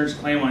the insurance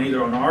claim on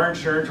either on our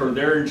insurance or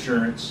their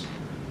insurance.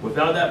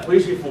 Without that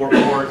police report,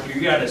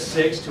 you got a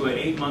 6 to an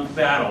 8 month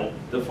battle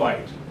to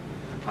fight.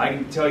 I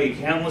can tell you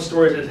countless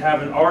stories that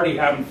have already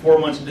happened 4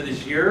 months into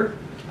this year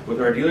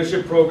with our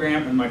dealership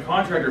program and my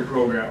contractor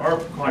program, our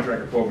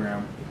contractor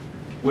program,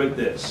 with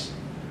this.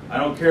 I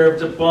don't care if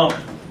it's a bump,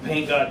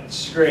 paint got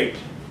scraped.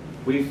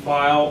 We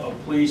file a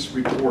police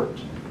report.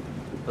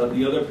 Let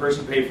the other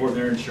person pay for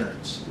their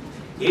insurance.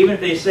 Even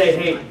if they say,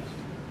 hey,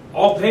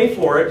 I'll pay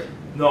for it.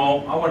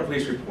 No, I want a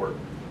police report.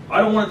 I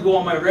don't want it to go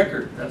on my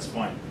record. That's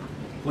fine.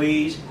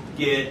 Please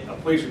get a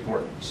police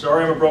report.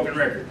 Sorry I'm a broken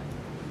record.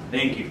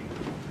 Thank you.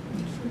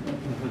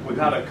 We've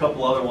had a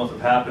couple other ones that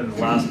have happened in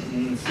the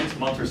last 6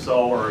 months or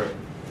so, or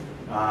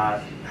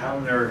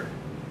having their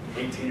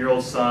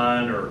 18-year-old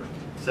son or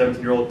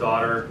 17-year-old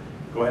daughter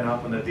go ahead and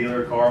hop in the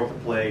dealer car with the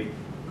plate,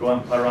 go ahead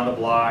and play around the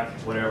block,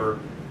 whatever.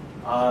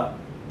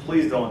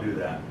 Please don't do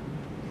that.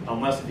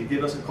 Unless if you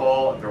give us a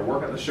call, if they're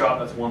working at the shop,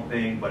 that's one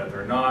thing, but if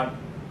they're not,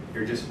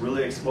 you're just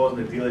really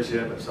exposing the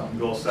dealership. If something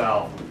goes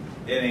south,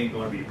 it ain't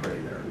going to be pretty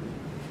there.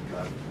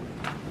 Okay.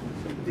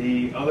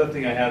 The other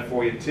thing I had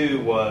for you too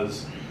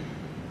was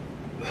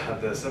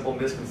the simple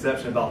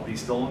misconception about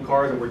these stolen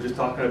cars that we were just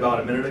talking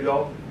about a minute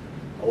ago.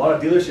 A lot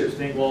of dealerships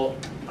think, well,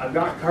 I've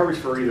got coverage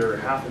for either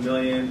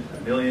 $500,000,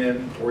 $1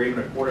 million, or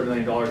even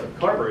 $250,000 of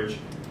coverage,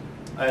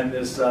 and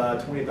this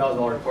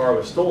 $20,000 car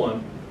was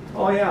stolen.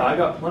 Oh yeah, I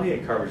got plenty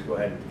of coverage. Go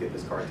ahead and get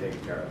this car taken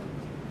care of.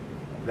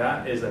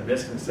 That is a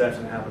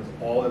misconception that happens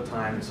all the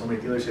time, and so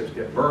many dealerships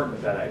get burnt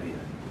with that idea.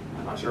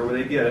 I'm not sure where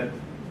they get it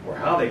or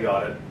how they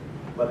got it,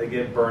 but they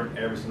get burnt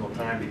every single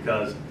time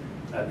because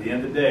at the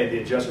end of the day, the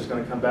adjuster's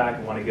going to come back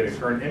and want to get a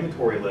current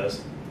inventory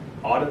list,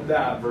 audit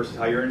that versus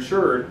how you're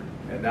insured,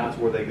 and that's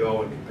where they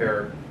go and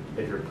compare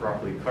if you're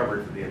properly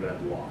covered for the event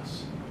of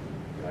loss.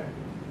 Okay.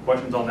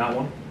 Questions on that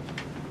one?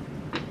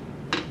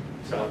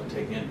 It's out to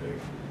take in, Vic.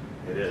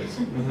 It is.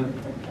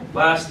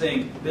 Last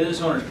thing,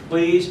 business owners,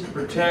 please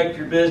protect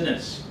your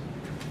business.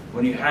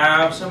 When you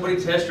have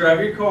somebody test drive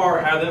your car,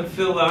 have them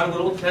fill out a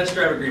little test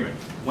drive agreement.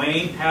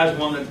 Wayne has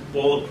one that's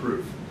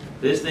bulletproof.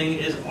 This thing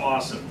is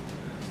awesome.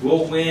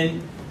 We'll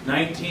win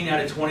 19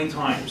 out of 20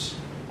 times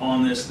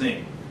on this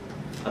thing.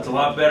 That's a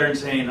lot better than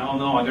saying, oh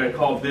no, I got to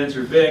call Vince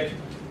or Vic,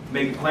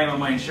 make a claim on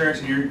my insurance,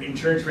 and your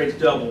insurance rate's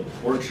double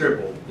or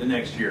triple the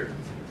next year.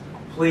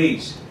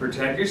 Please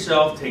protect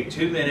yourself. Take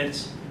 2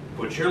 minutes.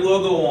 Put your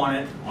logo on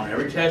it on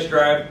every test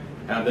drive.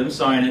 Have them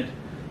sign it.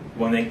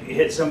 When they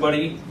hit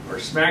somebody or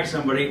smack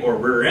somebody or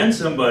rear end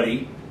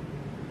somebody,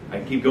 I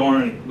can keep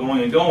going and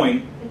going and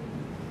going.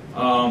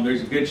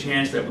 There's a good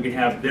chance that we can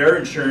have their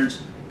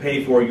insurance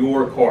pay for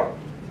your car.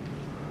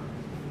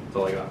 That's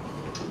all I got.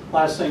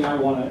 Last thing I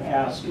want to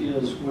ask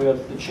is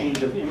with the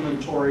change of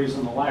inventories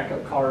and the lack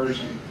of cars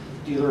and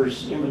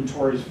dealers'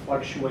 inventories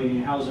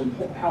fluctuating,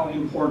 how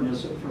important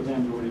is it for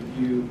them to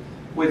review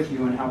with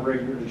you and how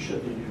regularly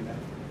should they do that?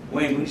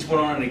 Wayne, we just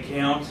went on an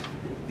account.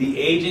 The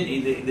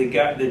agent,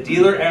 the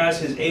dealer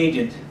asked his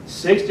agent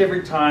 6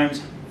 different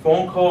times,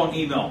 phone call and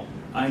email,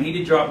 I need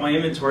to drop my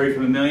inventory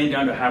from $1 million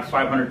down to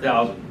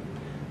 $500,000.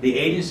 The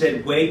agent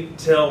said, wait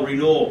till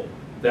renewal.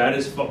 That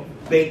is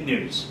fake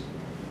news.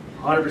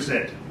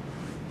 100%.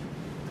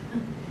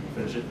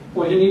 Finish it.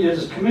 Well, you need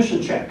his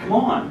commission check. Come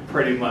on.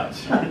 Pretty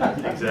much.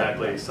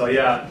 Exactly. So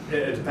yeah,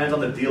 it depends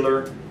on the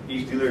dealer.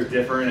 Each dealer is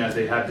different as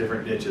they have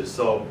different niches.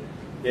 So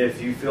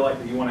if you feel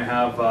like you want to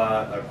have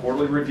a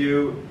quarterly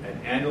review, an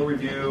annual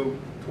review,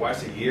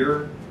 twice a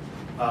year,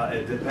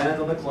 it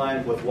depends on the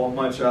client with what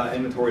much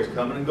inventory is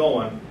coming and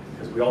going,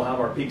 because we all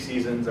have our peak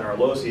seasons and our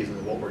low seasons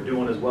and what we're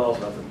doing as well,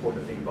 so that's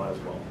important to think about as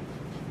well.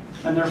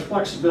 And there's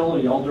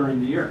flexibility all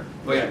during the year.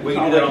 Oh yeah, we It's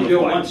can not do that like on you the do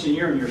it fly. once a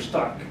year and you're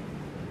stuck.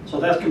 So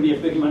that can be a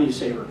big money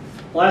saver.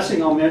 Last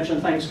thing I'll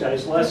mention, thanks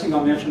guys, last thing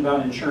I'll mention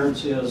about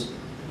insurance is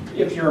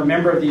if you're a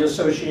member of the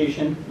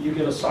association, you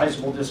get a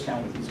sizable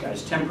discount with these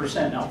guys,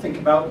 10%. Now think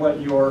about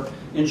what your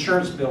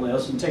insurance bill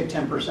is and take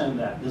 10% of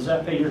that. Does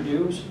that pay your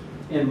dues?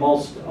 In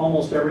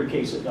almost every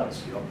case it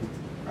does,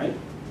 right?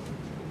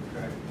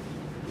 Okay.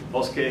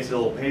 Most cases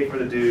it'll pay for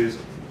the dues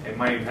and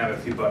might even have a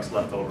few bucks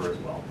left over as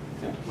well,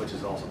 Yeah. which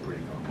is also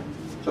pretty common.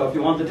 So if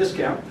you want the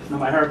discount, no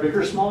matter how big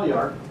or small you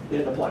are,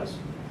 it applies.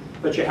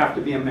 But you have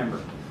to be a member.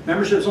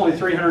 Membership's only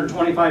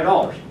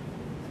 $325,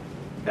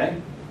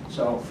 okay?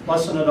 So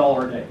less than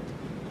 $1 a day.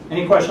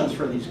 Any questions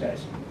for these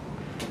guys?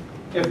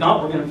 If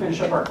not, we're going to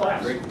finish up our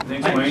class. Great.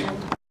 Thanks, Wayne.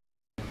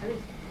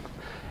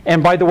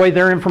 And by the way,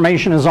 their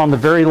information is on the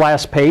very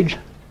last page.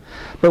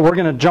 But we're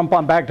going to jump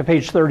on back to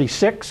page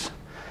 36.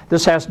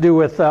 This has to do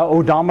with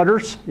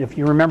odometers. If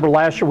you remember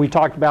last year, we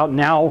talked about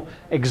now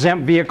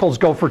exempt vehicles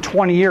go for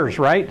 20 years,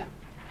 right?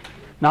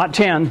 Not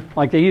 10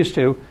 like they used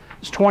to.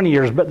 It's 20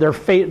 years, but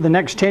the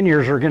next 10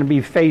 years are going to be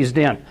phased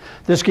in.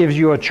 This gives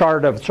you a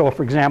chart of, so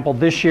for example,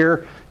 this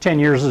year, 10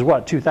 years is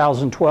what,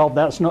 2012?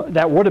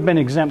 That would have been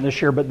exempt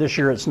this year, but this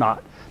year it's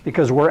not,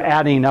 because we're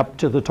adding up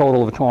to the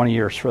total of 20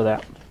 years for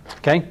that,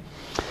 okay?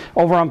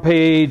 Over on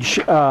page,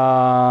 that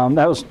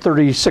was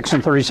 36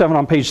 and 37,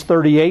 on page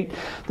 38,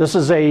 this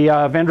is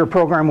a vendor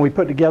program we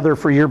put together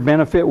for your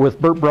benefit with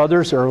Burt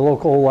Brothers, our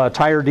local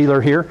tire dealer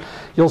here.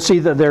 You'll see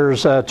that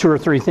there's 2 or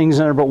 3 things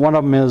in there, but one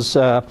of them is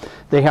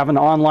they have an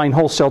online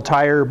wholesale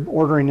tire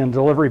ordering and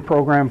delivery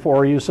program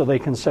for you, so they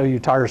can sell you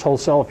tires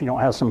wholesale if you don't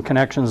have some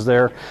connections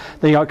there.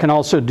 They can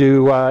also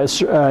do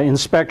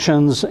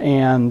inspections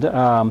and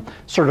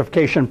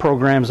certification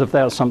programs if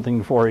that's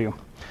something for you.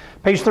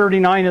 Page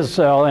 39 is,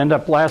 I'll end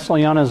up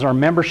lastly on, is our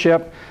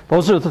membership.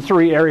 Those are the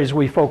 3 areas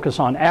we focus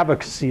on.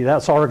 Advocacy,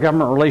 that's all our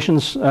government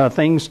relations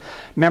things.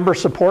 Member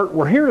support,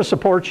 we're here to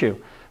support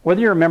you. Whether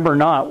you're a member or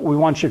not, we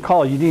want you to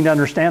call. You need to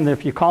understand that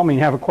if you call me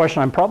and have a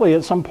question, I'm probably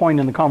at some point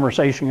in the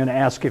conversation going to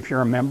ask if you're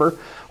a member,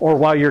 or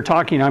while you're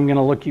talking, I'm going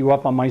to look you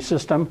up on my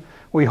system.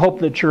 We hope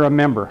that you're a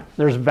member.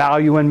 There's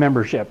value in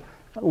membership.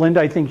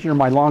 Linda, I think you're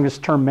my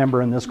longest term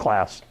member in this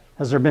class.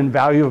 Has there been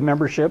value of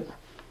membership?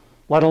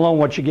 Let alone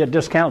what you get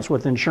discounts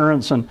with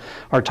insurance and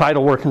our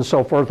title work and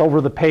so forth.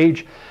 Over the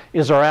page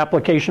is our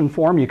application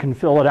form. You can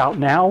fill it out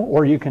now,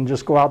 or you can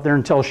just go out there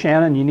and tell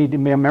Shannon you need to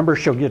be a member.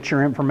 She'll get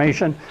your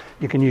information.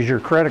 You can use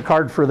your credit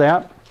card for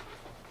that.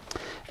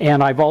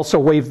 And I've also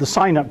waived the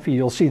sign-up fee.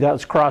 You'll see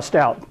that's crossed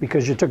out.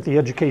 Because you took the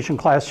education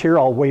class here,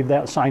 I'll waive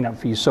that sign-up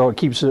fee. So it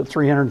keeps it at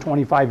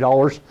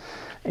 $325.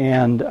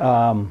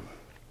 And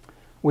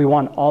we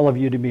want all of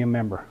you to be a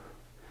member.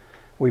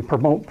 We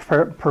promote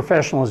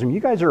professionalism. You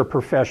guys are a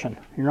profession.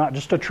 You're not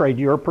just a trade,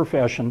 you're a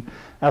profession.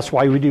 That's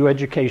why we do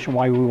education,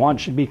 why we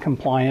want you to be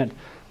compliant.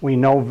 We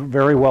know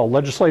very well.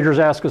 Legislators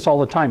ask us all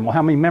the time, well,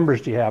 how many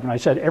members do you have? And I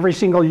said, every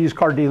single used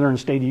car dealer in the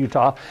state of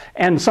Utah,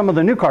 and some of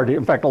the new car dealers,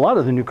 in fact, a lot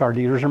of the new car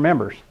dealers are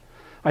members.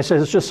 I said,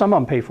 it's just some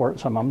of them pay for it,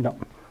 some of them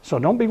don't. So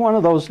don't be one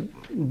of those,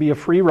 be a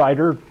free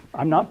rider.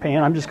 I'm not paying,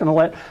 I'm just gonna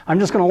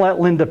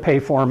let Linda pay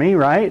for me,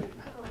 right?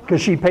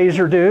 Because she pays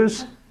her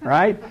dues,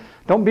 right?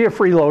 Don't be a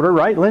freeloader,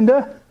 right,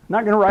 Linda?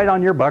 Not going to ride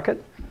on your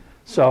bucket.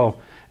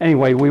 So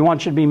anyway, we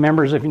want you to be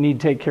members if you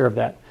need to take care of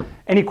that.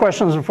 Any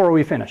questions before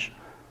we finish?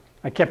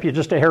 I kept you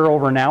just a hair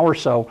over an hour,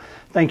 so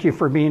thank you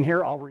for being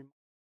here.